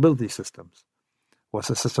 how to build these systems.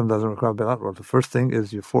 What's a system that doesn't require bailout? Well, the first thing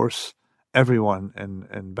is you force everyone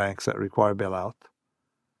in banks that require bailout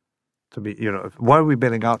to be, why are we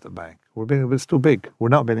bailing out the bank? It's too big. We're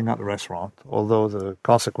not bailing out the restaurant, although the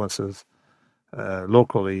consequences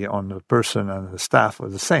locally on the person and the staff are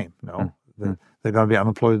the same. They're going to be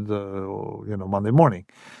unemployed, Monday morning,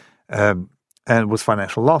 and with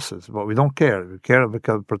financial losses. But we don't care. We care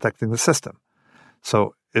because protecting the system.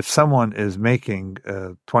 So if someone is making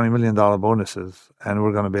 $20 million bonuses and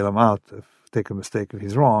we're going to bail him out, take a mistake if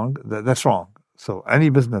he's wrong, that's wrong. So any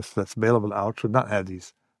business that's bailable out should not have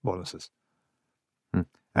these bonuses.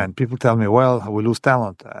 And people tell me, well, we lose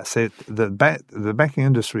talent. I say the banking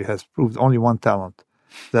industry has proved only one talent,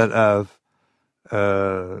 that of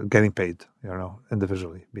getting paid,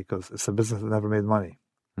 individually, because it's a business that never made money.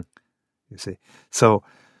 You see, so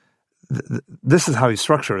this is how you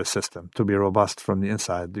structure a system to be robust from the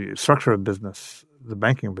inside. You structure a business, the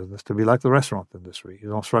banking business, to be like the restaurant industry. You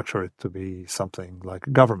don't structure it to be something like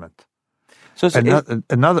a government. So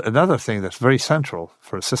another thing that's very central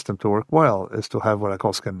for a system to work well is to have what I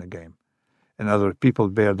call skin in the game. In other words, people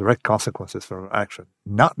bear direct consequences for action,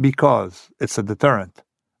 not because it's a deterrent,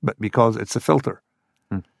 but because it's a filter.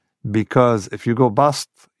 Because if you go bust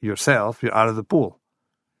yourself, you're out of the pool.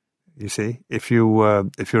 You see, if you're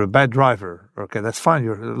a bad driver, okay, that's fine.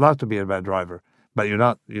 You're allowed to be a bad driver, but you're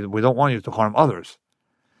not. We don't want you to harm others.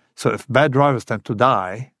 So if bad drivers tend to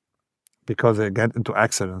die because they get into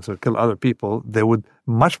accidents or kill other people, they would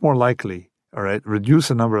much more likely, all right, reduce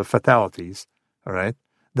the number of fatalities, all right,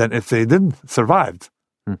 than if they didn't survive.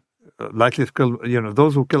 Likely to kill,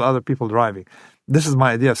 those who kill other people driving. This is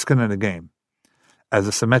my idea of skin in the game as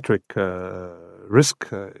a symmetric risk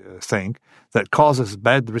thing that causes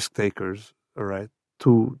bad risk takers, all right,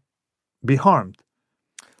 to be harmed,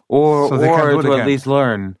 or to at least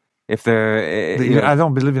learn. If they're, I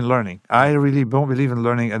don't believe in learning. I really don't believe in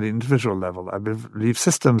learning at the individual level. I believe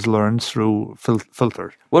systems learn through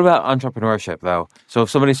filters. What about entrepreneurship, though? So if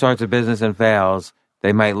somebody starts a business and fails,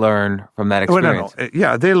 they might learn from that experience. Well, no.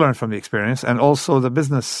 Yeah, they learn from the experience, and also the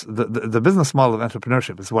business model of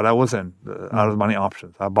entrepreneurship is what I was in. Out of money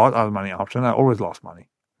options. I bought out of money option. I always lost money.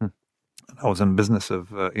 I was in business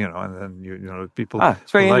of, and then people.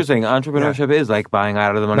 It's very interesting. Entrepreneurship is like buying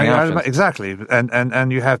out of the money options. Exactly,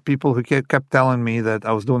 and you have people who kept telling me that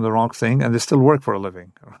I was doing the wrong thing, and they still work for a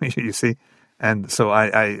living. You see, and so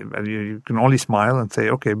you can only smile and say,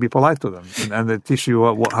 okay, be polite to them, and they teach you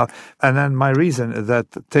how. And then my reason is that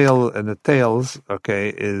the tails, okay,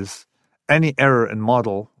 is any error in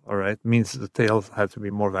model, all right, means the tails have to be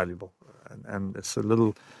more valuable, and it's a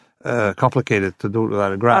little. Complicated to do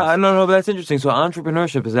without a graph. No, but that's interesting. So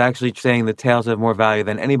entrepreneurship is actually saying the tails have more value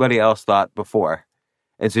than anybody else thought before.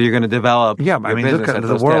 And so you're going to develop your business look at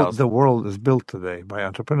those tails. The world is built today by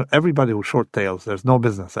entrepreneurs. Everybody who short tails, there's no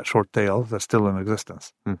business that short tails that's still in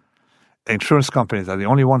existence. Insurance companies are the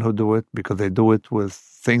only one who do it because they do it with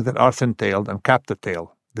things that are thin-tailed and cap the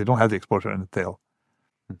tail. They don't have the exposure in the tail.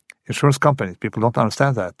 Insurance companies, people don't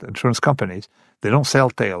understand that. Insurance companies, they don't sell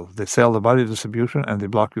tails. They sell the body of distribution and they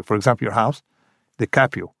block you. For example, your house, they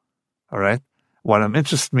cap you. All right? What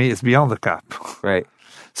interests me is beyond the cap. Right.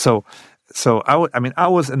 So I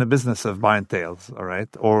was in the business of buying tails, all right?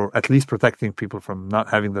 Or at least protecting people from not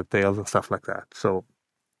having the tails and stuff like that. So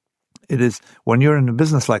it is, when you're in a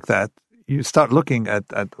business like that, you start looking at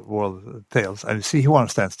the world of tails and you see who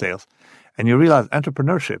understands tails. And you realize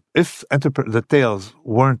entrepreneurship, if the tails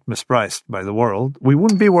weren't mispriced by the world, we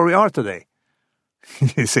wouldn't be where we are today.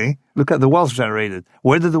 You see? Look at the wealth generated.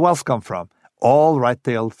 Where did the wealth come from? All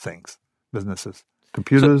right-tailed things, businesses,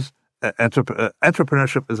 computers.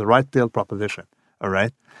 Entrepreneurship is a right-tailed proposition, all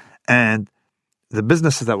right? And the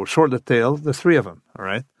businesses that were short the tail, there's three of them, all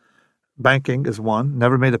right? Banking is one,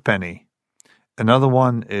 never made a penny. Another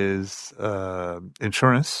one is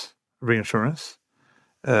insurance, reinsurance.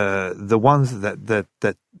 The ones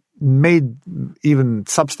that made even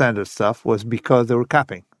substandard stuff was because they were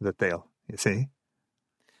capping the tail. You see.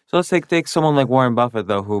 So let's take someone like Warren Buffett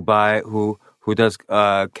though, who does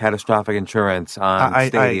catastrophic insurance on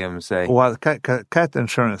stadiums. Well, cat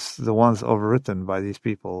insurance, the ones overwritten by these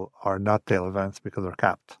people are not tail events because they're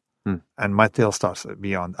capped, and my tail starts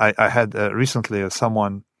beyond. I had recently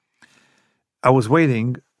someone. I was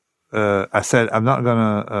waiting. I said I'm not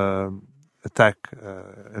gonna. Attack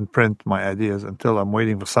and print my ideas until I'm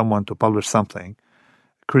waiting for someone to publish something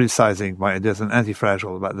criticizing my ideas and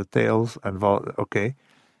anti-fragile about the tails and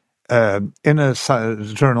in a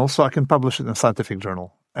journal, so I can publish it in a scientific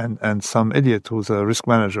journal. And some idiot who's a risk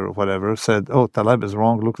manager or whatever said, "Oh, Taleb is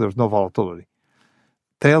wrong. Look, there's no volatility.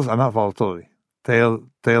 Tails are not volatility. Tail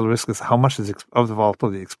risk is how much is of the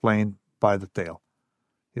volatility explained by the tail.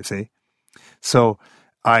 You see, so."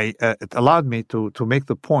 It allowed me to make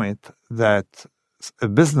the point that a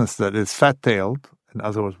business that is fat-tailed, in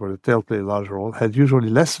other words, where the tail plays a large role, had usually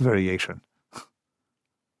less variation.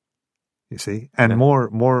 You see, and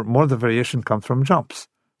more the variation comes from jumps.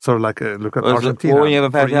 So, like look at Argentina. When you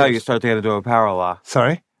have a fat tail, you start to get into a power law.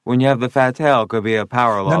 Sorry. When you have the fat tail, it could be a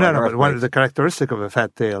power law. No. But one of the characteristic of a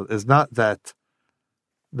fat tail is not that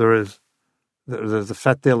there's a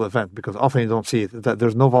fat tail event, because often you don't see it, that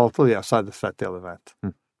there's no volatility outside the fat tail event.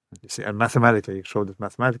 You see, and mathematically, you showed it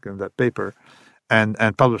mathematically in that paper, and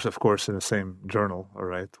published, of course, in the same journal. All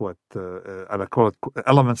right, what I call it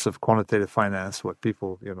elements of quantitative finance. What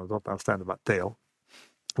people don't understand about tail.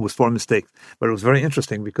 It was 4 mistakes, but it was very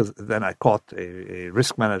interesting because then I caught a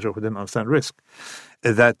risk manager who didn't understand risk.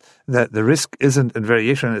 That the risk isn't in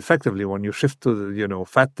variation. Effectively, when you shift to the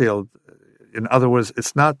fat-tailed. In other words,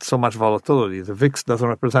 it's not so much volatility. The VIX doesn't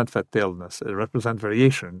represent fat-tailedness. It represents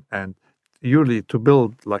variation. And usually to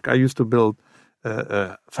build, like I used to build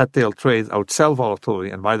fat-tailed trades, I would sell volatility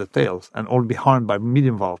and buy the tails and only be harmed by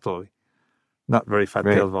medium volatility, not very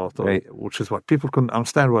fat-tailed volatility, which is what people couldn't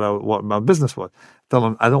understand what my business was. Tell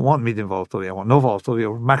them, I don't want medium volatility. I want no volatility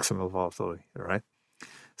or maximal volatility, right?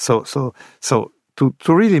 So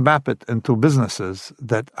to really map it into businesses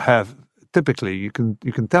that have typically, you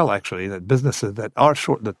can tell actually that businesses that are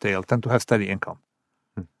short the tail tend to have steady income,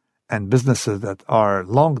 and businesses that are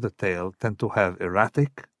long the tail tend to have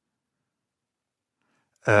erratic,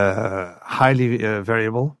 highly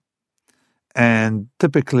variable, and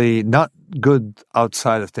typically not good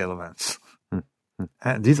outside of tail events.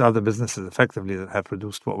 And these are the businesses effectively that have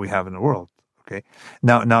produced what we have in the world. Okay,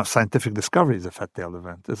 now scientific discovery is a fat tail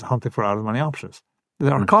event. It's hunting for out of money options.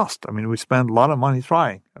 There are costs. I mean, we spend a lot of money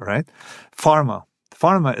trying, right? Pharma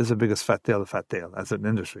is the biggest fat tail as an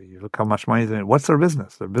industry. You look how much money is in it. What's their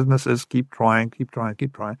business? Their business is keep trying. You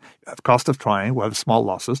have cost of trying, we have small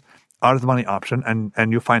losses, out of the money option,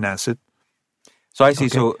 and you finance it. So I see.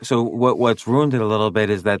 Okay. So what's ruined it a little bit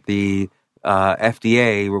is that the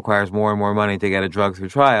FDA requires more and more money to get a drug through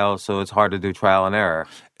trial, so it's hard to do trial and error.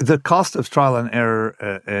 The cost of trial and error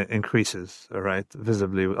increases, right,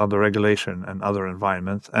 visibly under regulation and other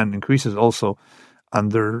environments, and increases also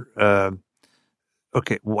under.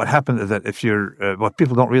 What happens is that if you're, what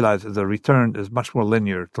people don't realize is the return is much more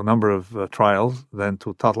linear to number of trials than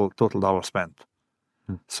to total dollar spent.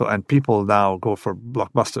 So, and people now go for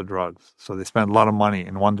blockbuster drugs, so they spend a lot of money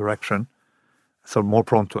in one direction. So more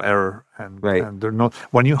prone to error, and they're not.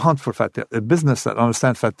 When you hunt for fat tail, a business that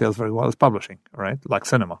understands fat tails very well is publishing, right? Like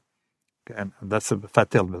cinema, and that's a fat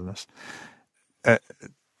tail business.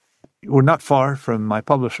 We're not far from my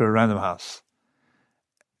publisher, Random House.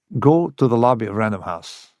 Go to the lobby of Random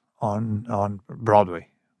House on Broadway.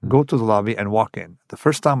 Go to the lobby and walk in. The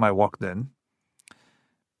first time I walked in,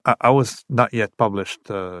 I was not yet published.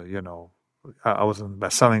 I was a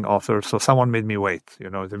best-selling author, so someone made me wait.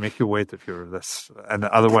 They make you wait if you're this, and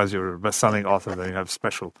otherwise you're a best-selling author. Then you have a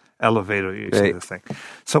special elevator. You see this thing.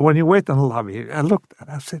 So when you wait in the lobby, I looked and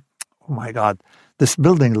I said, "Oh my God, this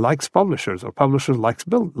building likes publishers, or publishers like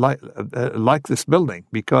this building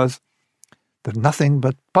because there's nothing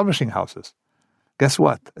but publishing houses." Guess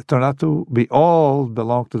what? It turned out to be all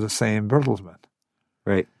belong to the same Bertelsmann.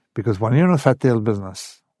 Right. Because when you're in a fat tail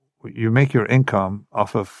business, you make your income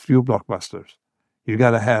off of few blockbusters. You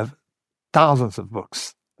got to have thousands of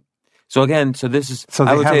books. So again, this is, so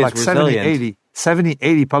they I would have say like 70,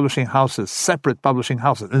 80 publishing houses, separate publishing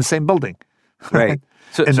houses in the same building. Right.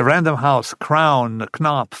 In the Random House, Crown,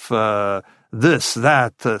 Knopf, this,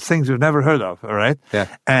 that, things you've never heard of, all right?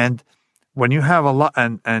 Yeah. And when you have a lot,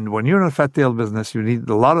 and when you're in a fat tail business, you need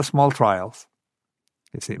a lot of small trials.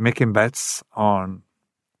 You see, making bets on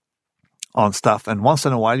stuff, and once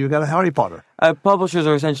in a while you got a Harry Potter. Publishers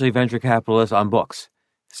are essentially venture capitalists on books.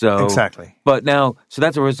 So exactly. But now, so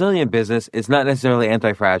that's a resilient business. It's not necessarily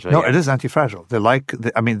anti-fragile. No, it is anti-fragile. They're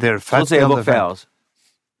fat. So let's say a book fails.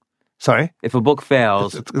 Sorry? If a book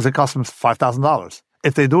fails, it costs them $5,000.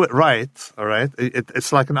 If they do it right, all right,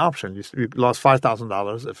 it's like an option. You lost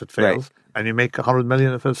 $5,000 if it fails, and you make $100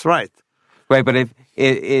 million if it's right. Right, but if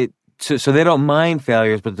so they don't mind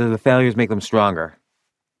failures, but do the failures make them stronger?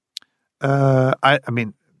 No.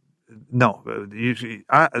 Usually,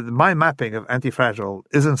 my mapping of anti-fragile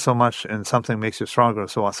isn't so much in something makes you stronger,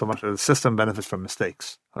 so much the system benefits from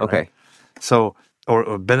mistakes. Okay. Right? So,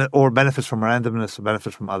 or benefits from randomness, or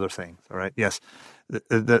benefits from other things. All right. Yes.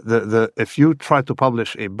 If you try to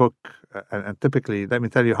publish a book, and typically, let me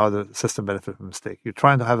tell you how the system benefits from mistake. You're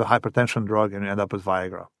trying to have a hypertension drug, and you end up with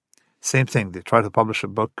Viagra. Same thing. They try to publish a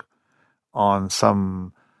book on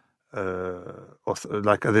some.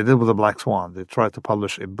 Like they did with the Black Swan. They tried to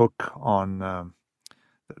publish a book on,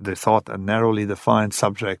 they thought, a narrowly defined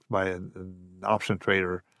subject by an option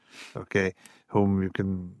trader, whom you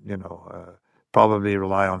can, probably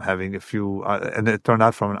rely on having a few, and it turned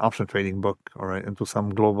out from an option trading book, all right, into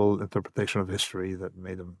some global interpretation of history that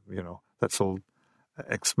made them, that sold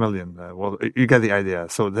X million. Well, you get the idea.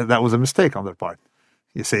 So that was a mistake on their part,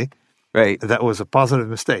 you see? Right. That was a positive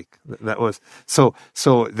mistake. That was so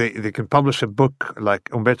they can publish a book like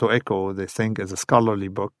Umberto Eco, they think is a scholarly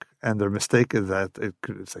book, and their mistake is that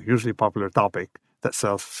it's a hugely popular topic that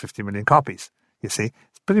sells 50 million copies. You see,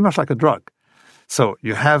 it's pretty much like a drug. So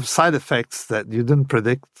you have side effects that you didn't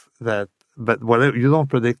predict, but whatever you don't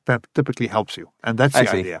predict that typically helps you, and that's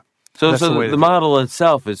the idea. So the model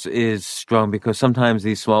itself is strong because sometimes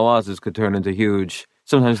these small losses could turn into huge.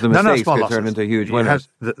 Sometimes the mistakes could turn into huge winners.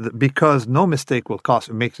 Because no mistake will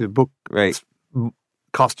make the book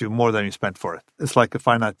cost you more than you spent for it. It's like a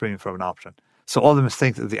finite premium for an option. So all the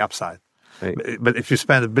mistakes is the upside. Right. But if you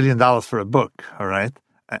spend $1 billion for a book, all right,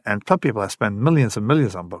 and some people have spent millions and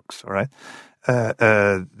millions on books, all right,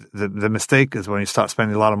 the mistake is when you start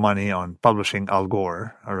spending a lot of money on publishing Al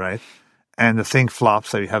Gore, all right, and the thing flops,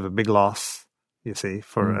 so you have a big loss, you see,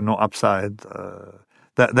 for no upside.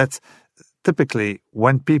 That's typically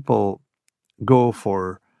when people go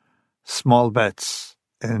for small bets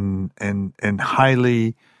in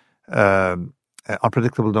highly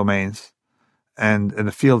unpredictable domains and in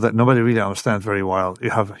a field that nobody really understands very well, you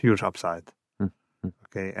have a huge upside.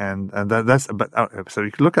 Okay, and that's so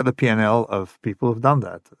you can look at the P&L of people who've done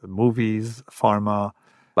that: movies, pharma,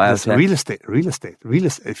 biotech, real estate.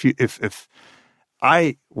 If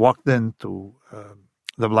I walked into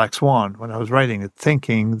the Black Swan when I was writing it,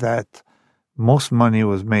 thinking that most money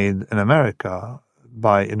was made in America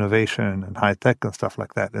by innovation and high tech and stuff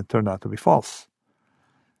like that, it turned out to be false.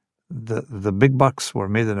 The big bucks were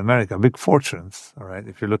made in America, big fortunes. All right,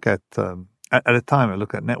 if you look at a time, I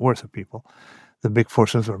look at net worth of people. The big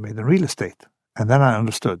fortunes were made in real estate, and then I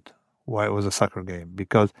understood why it was a sucker game.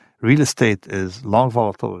 Because real estate is long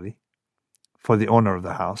volatility for the owner of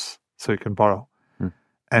the house, so you can borrow,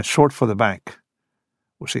 and short for the bank,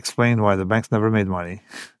 which explained why the banks never made money.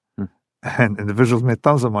 And individuals made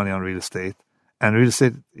tons of money on real estate. And real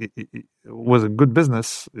estate was a good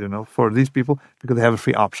business, for these people because they have a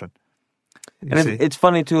free option. It's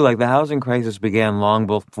funny, too, like the housing crisis began long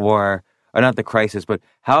before, or not the crisis, but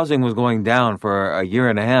housing was going down for a year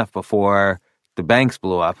and a half before the banks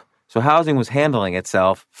blew up. So housing was handling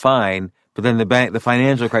itself fine, but then the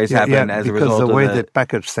financial crisis happened as a result of because the way they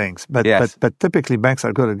package things. But typically banks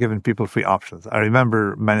are good at giving people free options. I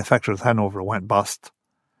remember manufacturers Hanover went bust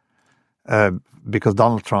because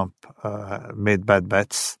Donald Trump made bad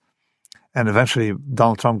bets. And eventually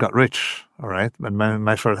Donald Trump got rich, all right? But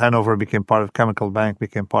manufacturers Hanover became part of Chemical Bank,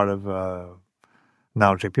 became part of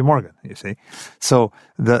now J.P. Morgan, you see. So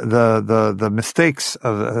the mistakes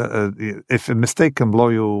of if a mistake can blow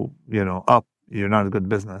you, up, you're not a good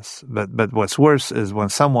business. But what's worse is when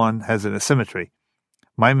someone has an asymmetry.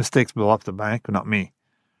 My mistakes blow up the bank, not me.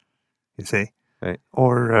 You see, right?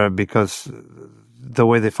 Or because the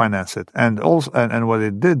way they finance it, and also and what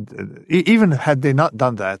it did, even had they not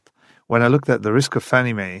done that, when I looked at the risk of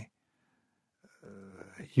Fannie Mae,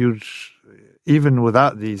 huge. Even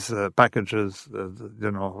without these packages,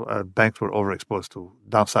 banks were overexposed to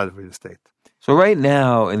downside of real estate. So right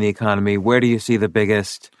now in the economy, where do you see the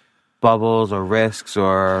biggest bubbles or risks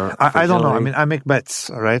or I don't know. I mean, I make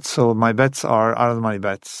bets, all right? So my bets are out-of-the-money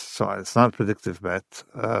bets. So it's not a predictive bet.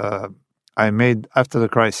 I made, after the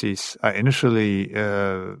crisis, I initially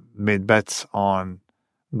made bets on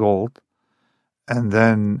gold. And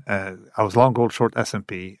then I was long gold, short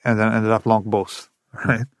S&P, and then ended up long both,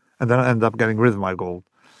 right? And then I ended up getting rid of my gold.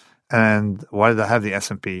 And why did I have the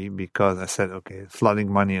S&P? Because I said, okay,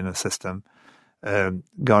 flooding money in the system,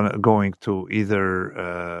 going to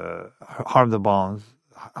either harm the bonds,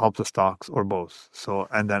 help the stocks, or both. So,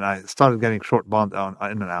 and then I started getting short bond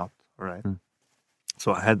in and out, right?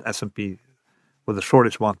 So I had S&P with a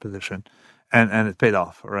shortish bond position, and it paid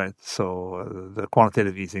off, right? So the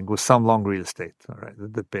quantitative easing with some long real estate, all right,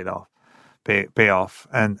 that paid off, pay off,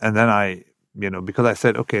 and then I. Because I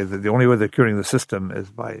said, okay, the only way they're curing the system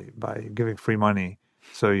is by giving free money.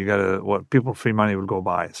 So you people free money will go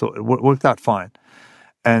buy. So it worked out fine.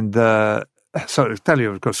 And so to tell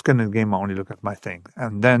you, because skin in the game, I only look at my thing.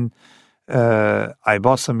 And then I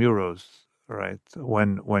bought some euros, right?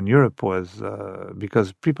 When Europe was,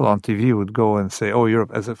 because people on TV would go and say, oh,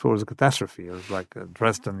 Europe, as if it was a catastrophe. It was like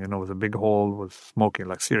Dresden, was a big hole, was smoking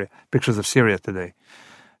like Syria. Pictures of Syria today.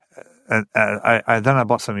 And I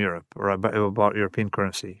bought some Europe, or I bought European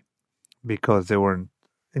currency because they weren't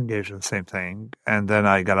engaged in the same thing, and then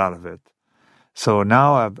I got out of it. So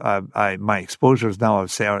now my exposures now I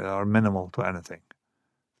would say are minimal to anything.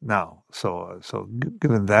 Now, so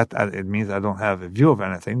given that, it means I don't have a view of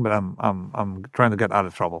anything, but I'm trying to get out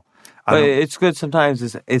of trouble. But it's good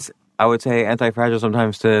sometimes. It's I would say anti-fragile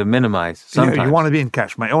sometimes to minimize. Sometimes you want to be in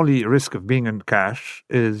cash. My only risk of being in cash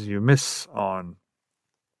is you miss on.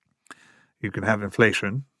 You can have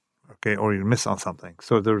inflation, okay, or you miss on something.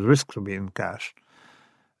 So there's risk to be in cash.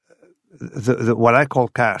 What I call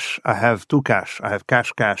cash, I have two cash. I have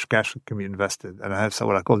cash that can be invested, and I have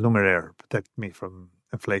what I call numeraire, protect me from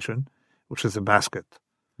inflation, which is a basket.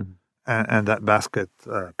 Mm-hmm. And that basket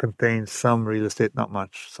contains some real estate, not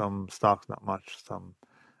much, some stocks, not much, some.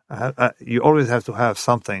 You always have to have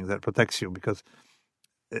something that protects you because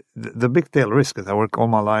the big tail risk is I work all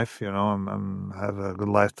my life, I have a good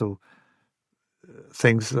life too.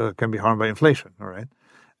 Things can be harmed by inflation, all right?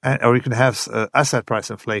 Or you can have asset price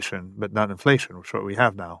inflation, but not inflation, which is what we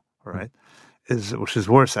have now, all right? Which is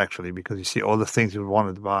worse, actually, because you see all the things you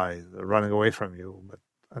wanted to buy running away from you,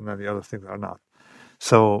 and then the other things are not.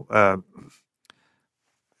 So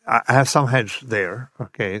I have some hedge there,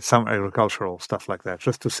 okay, some agricultural stuff like that,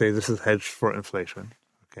 just to say this is hedged for inflation,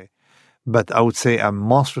 okay? But I would say I'm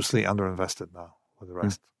monstrously underinvested now with the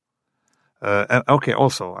rest. Okay.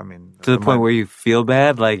 Also, I mean, to the point where you feel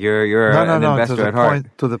bad, like you're an investor at heart.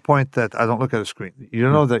 To the point that I don't look at a screen. You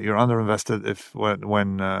know that you're underinvested when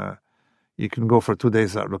you can go for 2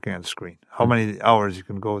 days without looking at the screen. How many hours you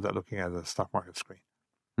can go without looking at the stock market screen?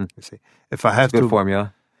 You see, if I have good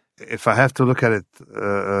formula. If I have to look at it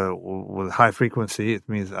with high frequency, it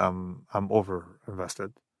means I'm over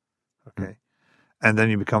invested. Okay. And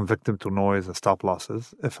then you become victim to noise and stop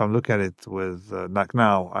losses. If I'm looking at it with, like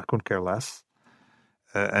now, I couldn't care less.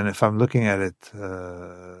 And if I'm looking at it,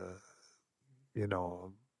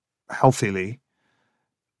 healthily,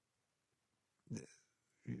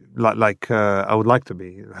 like I would like to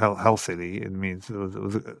be healthily, it means it was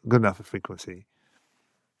good enough a frequency.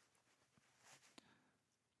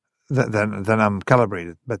 then I'm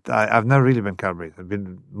calibrated. But I've never really been calibrated. I've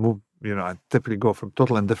been moved. I typically go from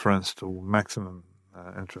total indifference to maximum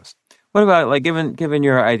interest. What about, like, given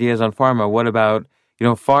your ideas on pharma, what about,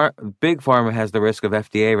 big pharma has the risk of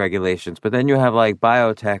FDA regulations, but then you have like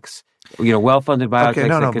biotechs, well-funded biotechs Okay,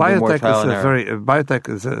 no. that can do more Biotech trial is and a error. biotech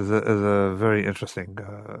is a very interesting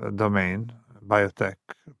domain. Biotech,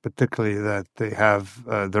 particularly that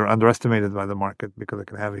they're underestimated by the market because they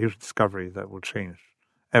can have a huge discovery that will change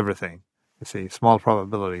everything. You see, small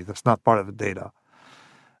probability. That's not part of the data.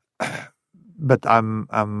 But I'm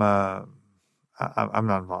not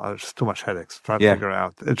involved. There's too much headaches trying to figure it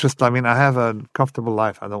out. It's just, I have a comfortable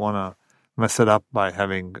life. I don't want to mess it up by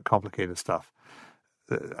having complicated stuff.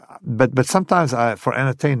 But sometimes for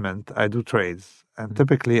entertainment, I do trades, and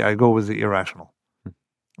typically I go with the irrational,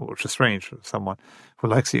 which is strange for someone who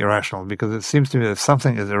likes the irrational, because it seems to me that if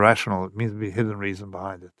something is irrational, it means to be a hidden reason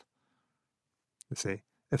behind it. You see,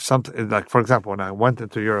 if something, like, for example, when I went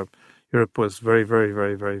into Europe was very, very,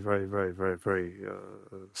 very, very, very, very, very, very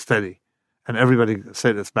steady, and everybody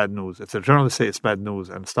said it's bad news. If the journalists say it's bad news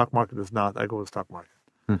and the stock market is not, I go with the stock market.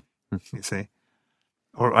 You see,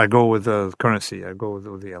 or I go with the currency. I go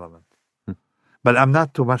with the element. But I'm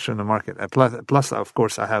not too much in the market. Plus, of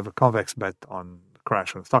course, I have a convex bet on the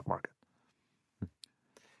crash in the stock market.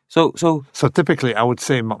 So typically, I would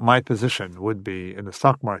say my position would be in the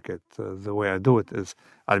stock market. The way I do it is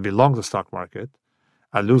I'd be long the stock market.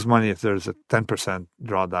 I lose money if there's a 10%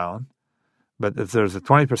 drawdown, but if there's a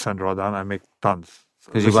 20% drawdown, I make tons.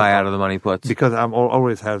 Because you buy out of the money puts. Because I'm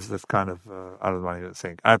always has this kind of out of the money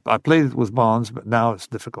thing. I played it with bonds, but now it's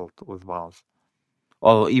difficult with bonds.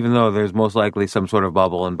 Well, even though there's most likely some sort of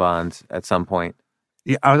bubble in bonds at some point.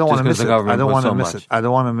 Yeah, I don't want to miss it. I don't want to miss it. I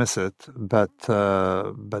don't want to miss it. But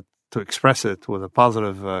to express it with a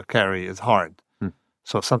positive carry is hard.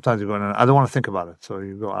 So sometimes you go in. I don't want to think about it. So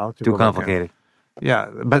you go out. Too complicated. Yeah,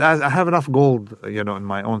 but I have enough gold, in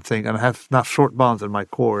my own thing, and I have enough short bonds in my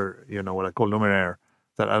core, what I call numeraire,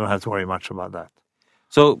 that I don't have to worry much about that.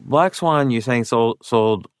 So Black Swan, you're saying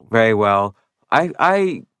sold very well.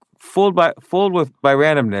 I Fooled by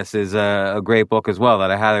Randomness is a great book as well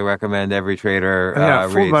that I highly recommend every trader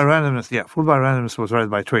reads. Fooled by Randomness. Yeah, Fooled by Randomness was read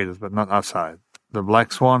by traders, but not outside. The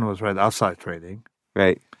Black Swan was read outside trading.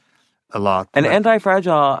 Right. A lot. And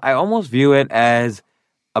Anti-Fragile, I almost view it as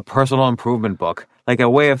a personal improvement book, like a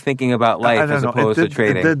way of thinking about life as opposed to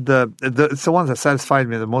trading. It's the one that satisfied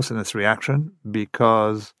me the most in its reaction,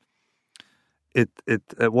 because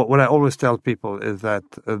what I always tell people is that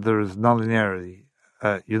there is nonlinearity.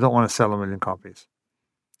 You don't want to sell 1 million copies,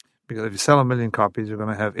 because if you sell 1 million copies, you're going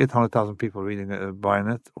to have 800,000 people reading it, buying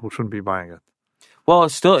it, who shouldn't be buying it. Well,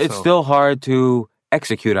 it's still hard to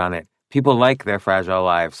execute on it. People like their fragile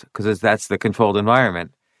lives because that's the controlled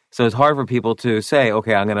environment. So it's hard for people to say,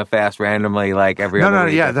 okay, I'm going to fast randomly like every other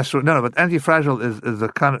week. Yeah, that's true. No, but Anti-Fragile is a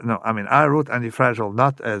kind of, I wrote Anti-Fragile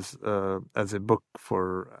not as a book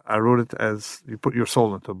I wrote it as you put your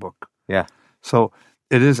soul into a book. Yeah. So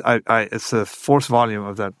it is, it's a fourth volume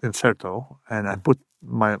of that inserto, and I put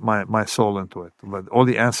my soul into it, but all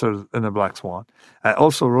the answers in the Black Swan. I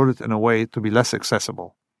also wrote it in a way to be less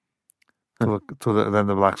accessible to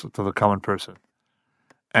the common person.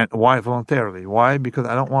 And why voluntarily? Why? Because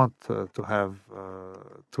I don't want to have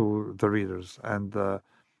to the readers, and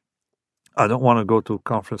I don't want to go to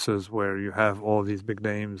conferences where you have all these big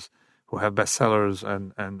names who have bestsellers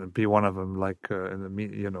and be one of them, like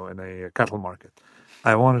in a cattle market.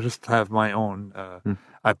 I want to just have my own.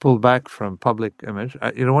 I pull back from public image.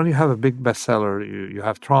 When you have a big bestseller, you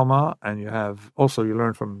have trauma, and you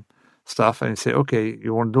learn from stuff, and you say, okay,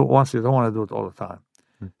 you want to do it once, you don't want to do it all the time.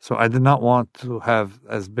 So I did not want to have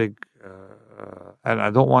as big, and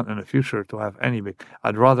I don't want in the future to have any big.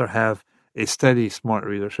 I'd rather have a steady, smart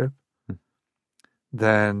readership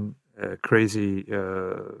than crazy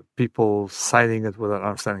people citing it without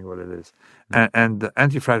understanding what it is. And the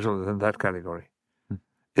Anti-Fragile is in that category.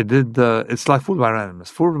 It's like Fooled by Randomness.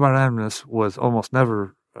 Fooled by Randomness was almost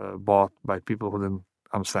never bought by people who didn't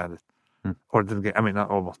understand it, or didn't get.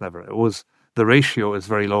 Not almost never. It was, the ratio is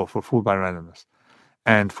very low for Fooled by Randomness.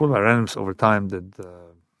 And Fooled by Randomness over time did,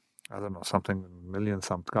 something million,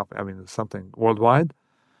 some copy. Something worldwide.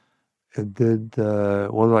 It did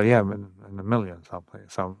worldwide, in a million something,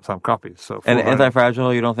 some copies. So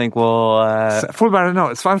Anti-Fragile, you don't think will? Fooled by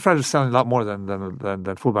Anti-Fragile is selling a lot more than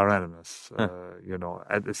Fooled by Randomness.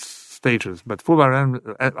 At its stages. But Fooled by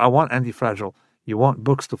Randomness, I want Anti-Fragile. You want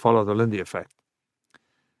books to follow the Lindy effect.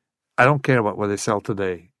 I don't care about what they sell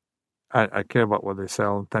today. I care about what they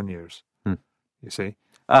sell in 10 years. You see?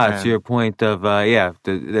 To your point of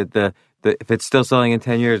the if it's still selling in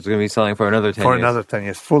 10 years, it's going to be selling for another 10 For years. another 10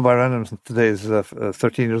 years. Fooled by Randomness today is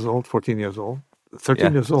 13 years old, 14 years old.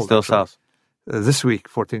 13 years old. Still actually. sells. This week,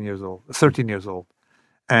 14 years old, 13 years old.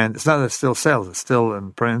 And it's not that it still sells, it's still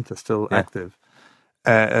in print, it's still active.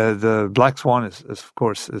 The Black Swan is, of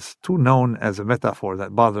course, is too known as a metaphor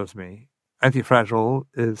that bothers me. Anti-Fragile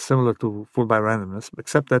is similar to Fooled by Randomness,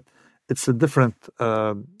 except that it's a different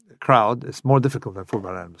crowd. It's more difficult than Fooled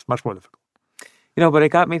by Randomness, much more difficult. But it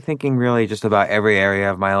got me thinking really just about every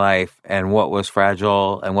area of my life and what was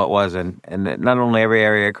fragile and what wasn't. And not only every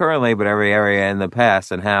area currently, but every area in the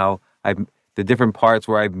past, and how the different parts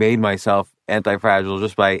where I made myself anti-fragile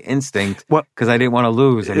just by instinct because I didn't want to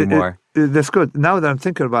lose anymore. That's good. Now that I'm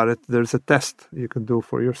thinking about it, there's a test you can do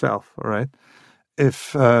for yourself, all right?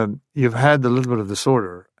 If you've had a little bit of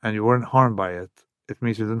disorder and you weren't harmed by it, it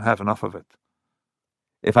means you didn't have enough of it.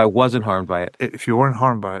 If I wasn't harmed by it. If you weren't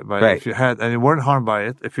harmed by it, right. If you had, and you weren't harmed by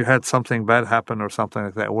it, if you had something bad happen or something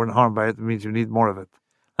like that, weren't harmed by it, it means you need more of it.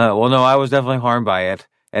 Well, no, I was definitely harmed by it,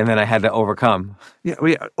 and then I had to overcome. Yeah.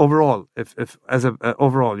 Overall, if as a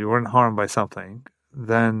overall you weren't harmed by something,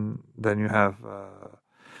 then you have.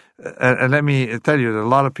 And let me tell you that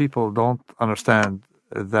a lot of people don't understand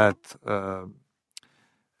that.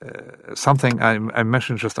 Something I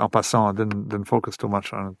mentioned just en passant, didn't focus too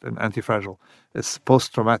much on it in Anti-Fragile. It's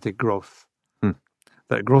post-traumatic growth.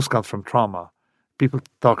 That growth comes from trauma. People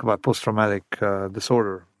talk about post-traumatic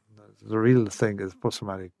disorder. The real thing is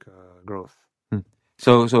post-traumatic growth.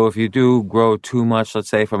 So if you do grow too much, let's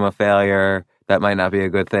say from a failure, that might not be a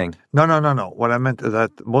good thing. No. What I meant is that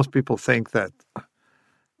most people think that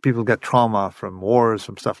people get trauma from wars,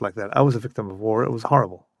 from stuff like that. I was a victim of war. It was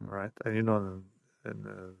horrible, right? And in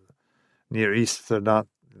the Near East, they're not,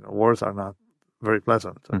 wars are not very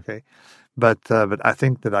pleasant, okay? But I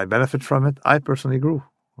think that I benefit from it. I personally grew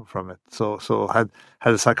from it. So had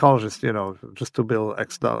a psychologist, just to bill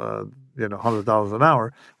X, $100 an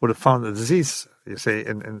hour, would have found a disease, you say,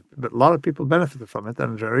 but a lot of people benefited from it.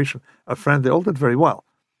 And a generation of friends, they all did very well,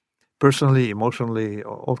 personally, emotionally,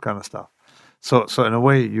 all kind of stuff. So in a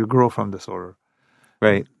way, you grow from disorder.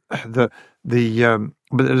 Right. But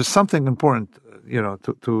there's something important,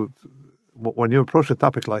 to when you approach a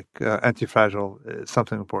topic like Anti-Fragile, it's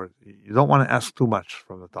something important. You don't want to ask too much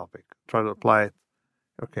from the topic. Try to apply it,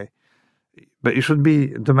 okay? But you should be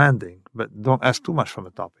demanding, but don't ask too much from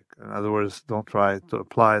the topic. In other words, don't try to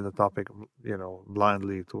apply the topic,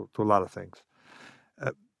 blindly to a lot of things.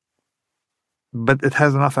 But it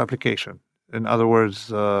has enough application. In other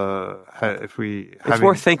words, it's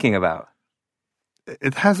worth thinking about.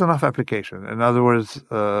 It has enough application. In other words,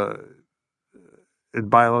 in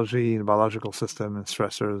biology, in biological system, in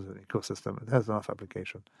stressors, and ecosystem, it has enough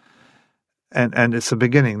application. And it's a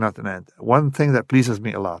beginning, not an end. One thing that pleases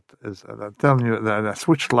me a lot is, I'm telling you that I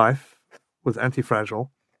switched life with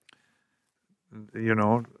Anti-Fragile.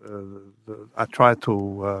 I try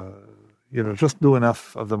to, just do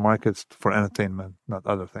enough of the markets for entertainment, not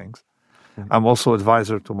other things. I'm also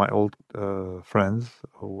advisor to my old friends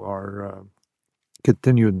who are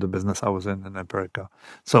continued the business I was in Empirica.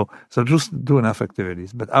 So just do enough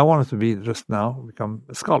activities. But I wanted to be just now become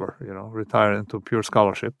a scholar. Retire into pure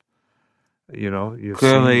scholarship.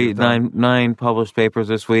 Clearly, nine published papers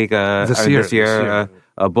this week. This year.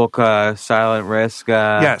 A book, Silent Risk.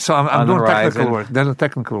 So I'm doing horizon. Technical work. There's a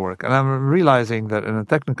technical work, and I'm realizing that in a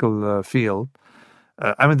technical field.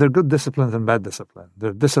 There are good disciplines and bad disciplines. There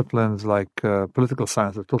are disciplines like political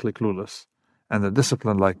science, they're totally clueless. And the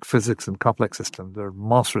discipline like physics and complex systems, they're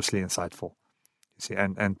monstrously insightful. You see,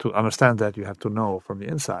 and to understand that, you have to know from the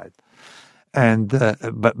inside. And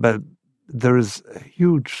but there is a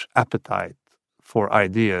huge appetite for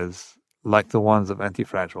ideas like the ones of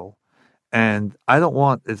Anti-Fragile. And I don't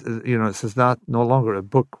want, this is no longer a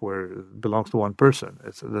book where it belongs to one person.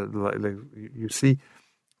 It's you see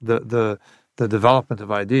the development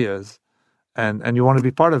of ideas, and you want to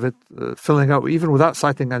be part of it, filling out, even without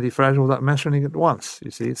citing Anti-Fragile, without mentioning it once.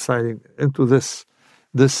 You see, it's citing into this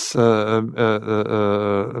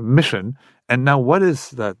mission. And now what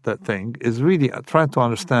is that thing is really trying to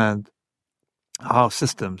understand how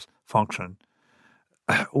systems function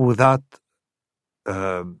without...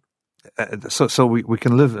 So we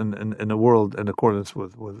can live in a world in accordance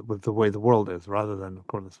with the way the world is, rather than in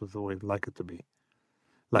accordance with the way we'd like it to be.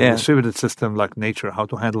 Like a distributed system, like nature, how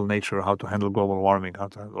to handle nature, how to handle global warming, how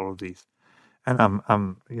to handle all of these. And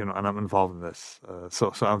I'm involved in this.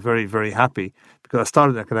 So I'm very, very happy because I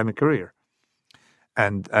started an academic career.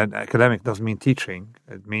 And academic doesn't mean teaching.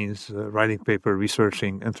 It means writing paper,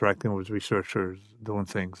 researching, interacting with researchers, doing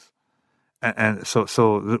things. And so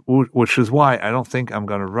which is why I don't think I'm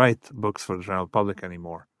going to write books for the general public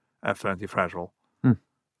anymore. after Antifragile.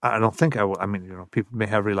 I don't think I will. I mean, people may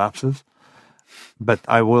have relapses, but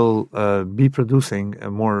I will be producing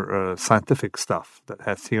more scientific stuff that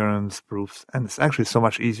has theorems, proofs, and it's actually so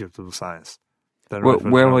much easier to do science.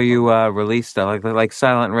 Where will you release stuff like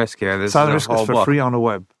Silent Risk here? This Silent is Risk is for book. free on the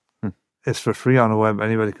web. It's for free on the web.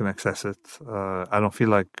 Anybody can access it. I don't feel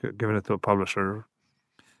like giving it to a publisher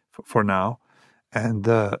for now. And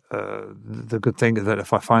the good thing is that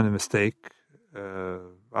if I find a mistake,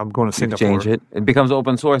 I'm going to Singapore. Change it. It becomes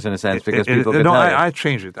open source in a sense because people can tell you. I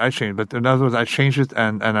change it. But in other words, I change it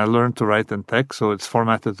and I learned to write in text, so it's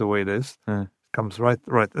formatted the way it is. It comes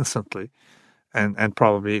right instantly. And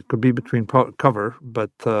probably it could be between cover,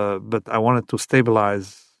 but I wanted to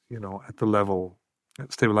stabilize, at the level,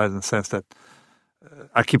 stabilize in the sense that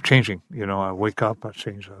I keep changing. I wake up, I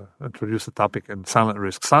change, introduce a topic, and Silent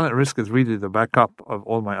Risk. Silent Risk is really the backup of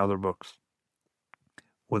all my other books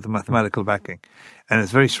with the mathematical backing. And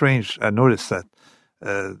it's very strange. I noticed that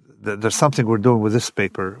there's something we're doing with this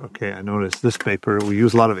paper. Okay, I noticed this paper, we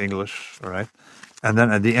use a lot of English, all right? And then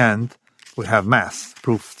at the end, we have maths,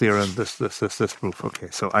 proof, theorem, this proof. Okay,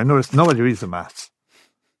 so I noticed nobody reads the maths.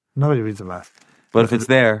 Nobody reads the math. But if it's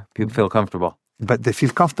there, people feel comfortable. But they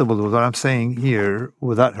feel comfortable with what I'm saying here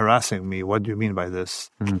without harassing me. What do you mean by this?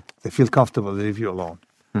 They feel comfortable. They leave you alone.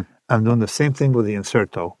 I'm doing the same thing with the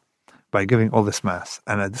inserto by giving all this math.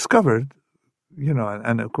 And I discovered,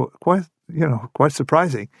 quite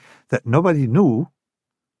surprising that nobody knew,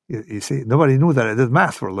 nobody knew that I did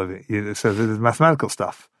math for a living. So they did mathematical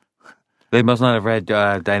stuff. They must not have read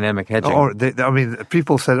dynamic hedging. Or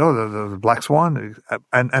people said, the black swan.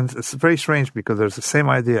 And it's very strange because there's the same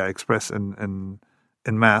idea expressed in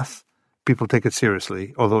math. People take it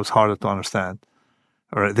seriously, although it's harder to understand.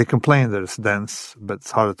 Or they complain that it's dense, but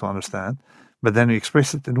it's harder to understand. But then you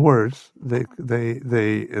express it in words, they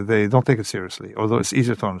don't take it seriously, although it's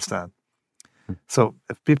easier to understand. So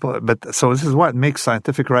this is what makes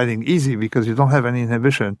scientific writing easy, because you don't have any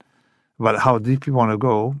inhibition about how deep you want to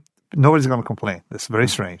go. Nobody's going to complain. It's very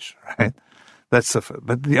strange, right? But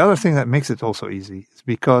the other thing that makes it also easy is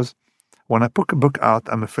because when I put a book out,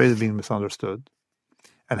 I'm afraid of being misunderstood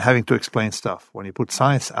and having to explain stuff. When you put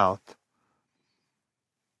science out,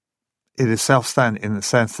 it is self-standing in the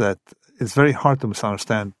sense that it's very hard to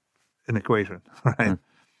misunderstand an equation, right?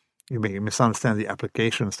 You may misunderstand the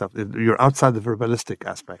application and stuff. You're outside the verbalistic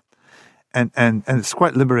aspect. And it's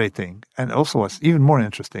quite liberating. And also what's even more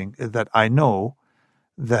interesting is that I know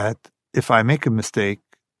that if I make a mistake,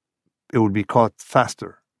 it would be caught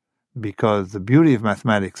faster, because the beauty of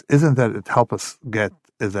mathematics isn't that it helps us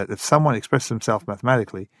is that if someone expresses himself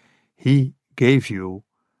mathematically, he gave you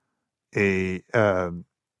a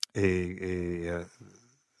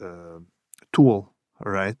tool,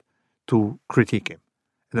 right, to critique him.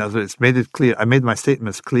 In other words, it's made it clear. I made my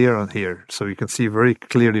statements clear on here, so you can see very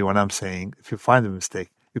clearly what I'm saying. If you find a mistake,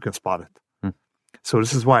 you can spot it. So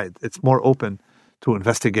this is why it's more open to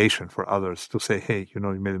investigation for others to say, hey, you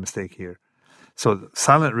made a mistake here. So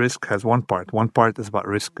Silent Risk has one part. One part is about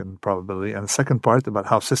risk and probability, and the second part about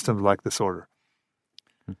how systems like disorder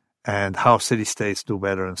and how city-states do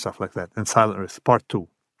better and stuff like that. And Silent Risk, part 2.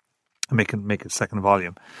 Make it second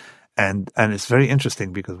volume. And it's very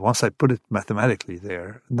interesting because once I put it mathematically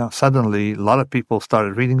there, now suddenly a lot of people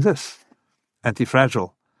started reading this,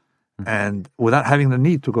 Antifragile, and without having the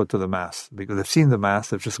need to go to the math, because they've seen the math,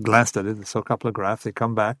 they've just glanced at it, they saw a couple of graphs, they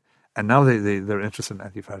come back, and now they're interested in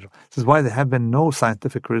Antifragile. This is why there have been no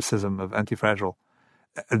scientific criticism of Antifragile.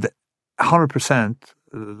 100%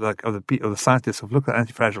 of the scientists who've looked at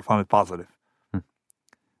Antifragile found it positive.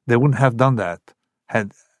 They wouldn't have done that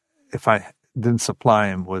if I didn't supply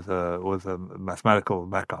him with a mathematical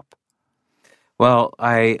backup. Well,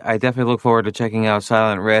 I definitely look forward to checking out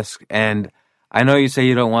Silent Risk, and I know you say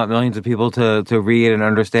you don't want millions of people to read and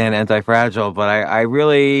understand Antifragile, but I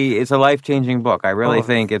really, it's a life-changing book. I really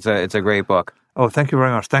think it's a great book. Oh, thank you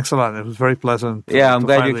very much. Thanks a lot. It was very pleasant. Yeah, I'm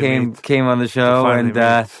glad you came on the show, and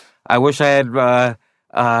I wish I had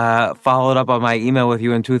followed up on my email with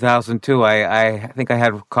you in 2002. I think I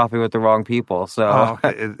had coffee with the wrong people. So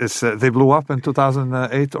okay. They blew up in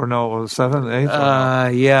 2008 or no, 7,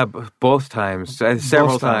 8? Yeah, both times,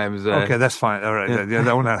 several times. Okay, that's fine. All right, yeah,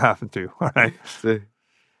 that won't happen to you. All right. Okay.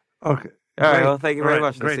 All right. Well, thank you very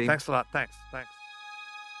much. Great. Thanks a lot. Thanks.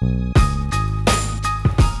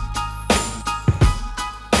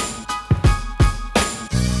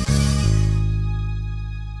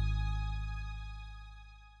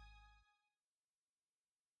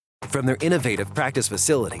 From their innovative practice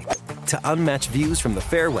facility to unmatched views from the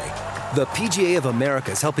fairway. The PGA of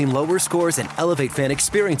America is helping lower scores and elevate fan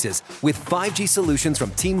experiences with 5G solutions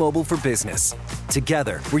from T-Mobile for Business.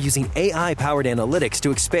 Together, we're using AI-powered analytics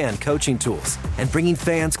to expand coaching tools and bringing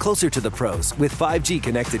fans closer to the pros with 5G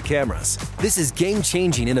connected cameras. This is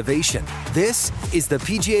game-changing innovation. This is the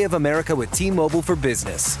PGA of America with T-Mobile for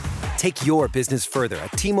Business. Take your business further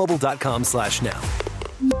at T-Mobile.com/now.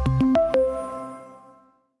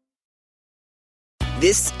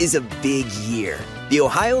 This is a big year. The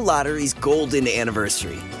Ohio Lottery's golden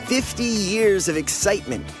anniversary. 50 years of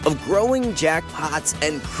excitement, of growing jackpots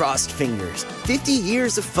and crossed fingers. 50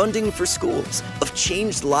 years of funding for schools, of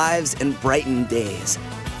changed lives and brightened days.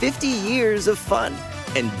 50 years of fun,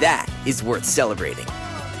 and that is worth celebrating.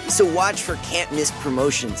 So watch for can't-miss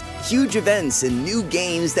promotions, huge events, and new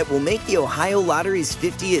games that will make the Ohio Lottery's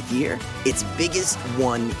 50th year its biggest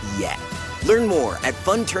one yet. Learn more at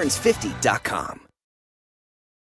funturns50.com.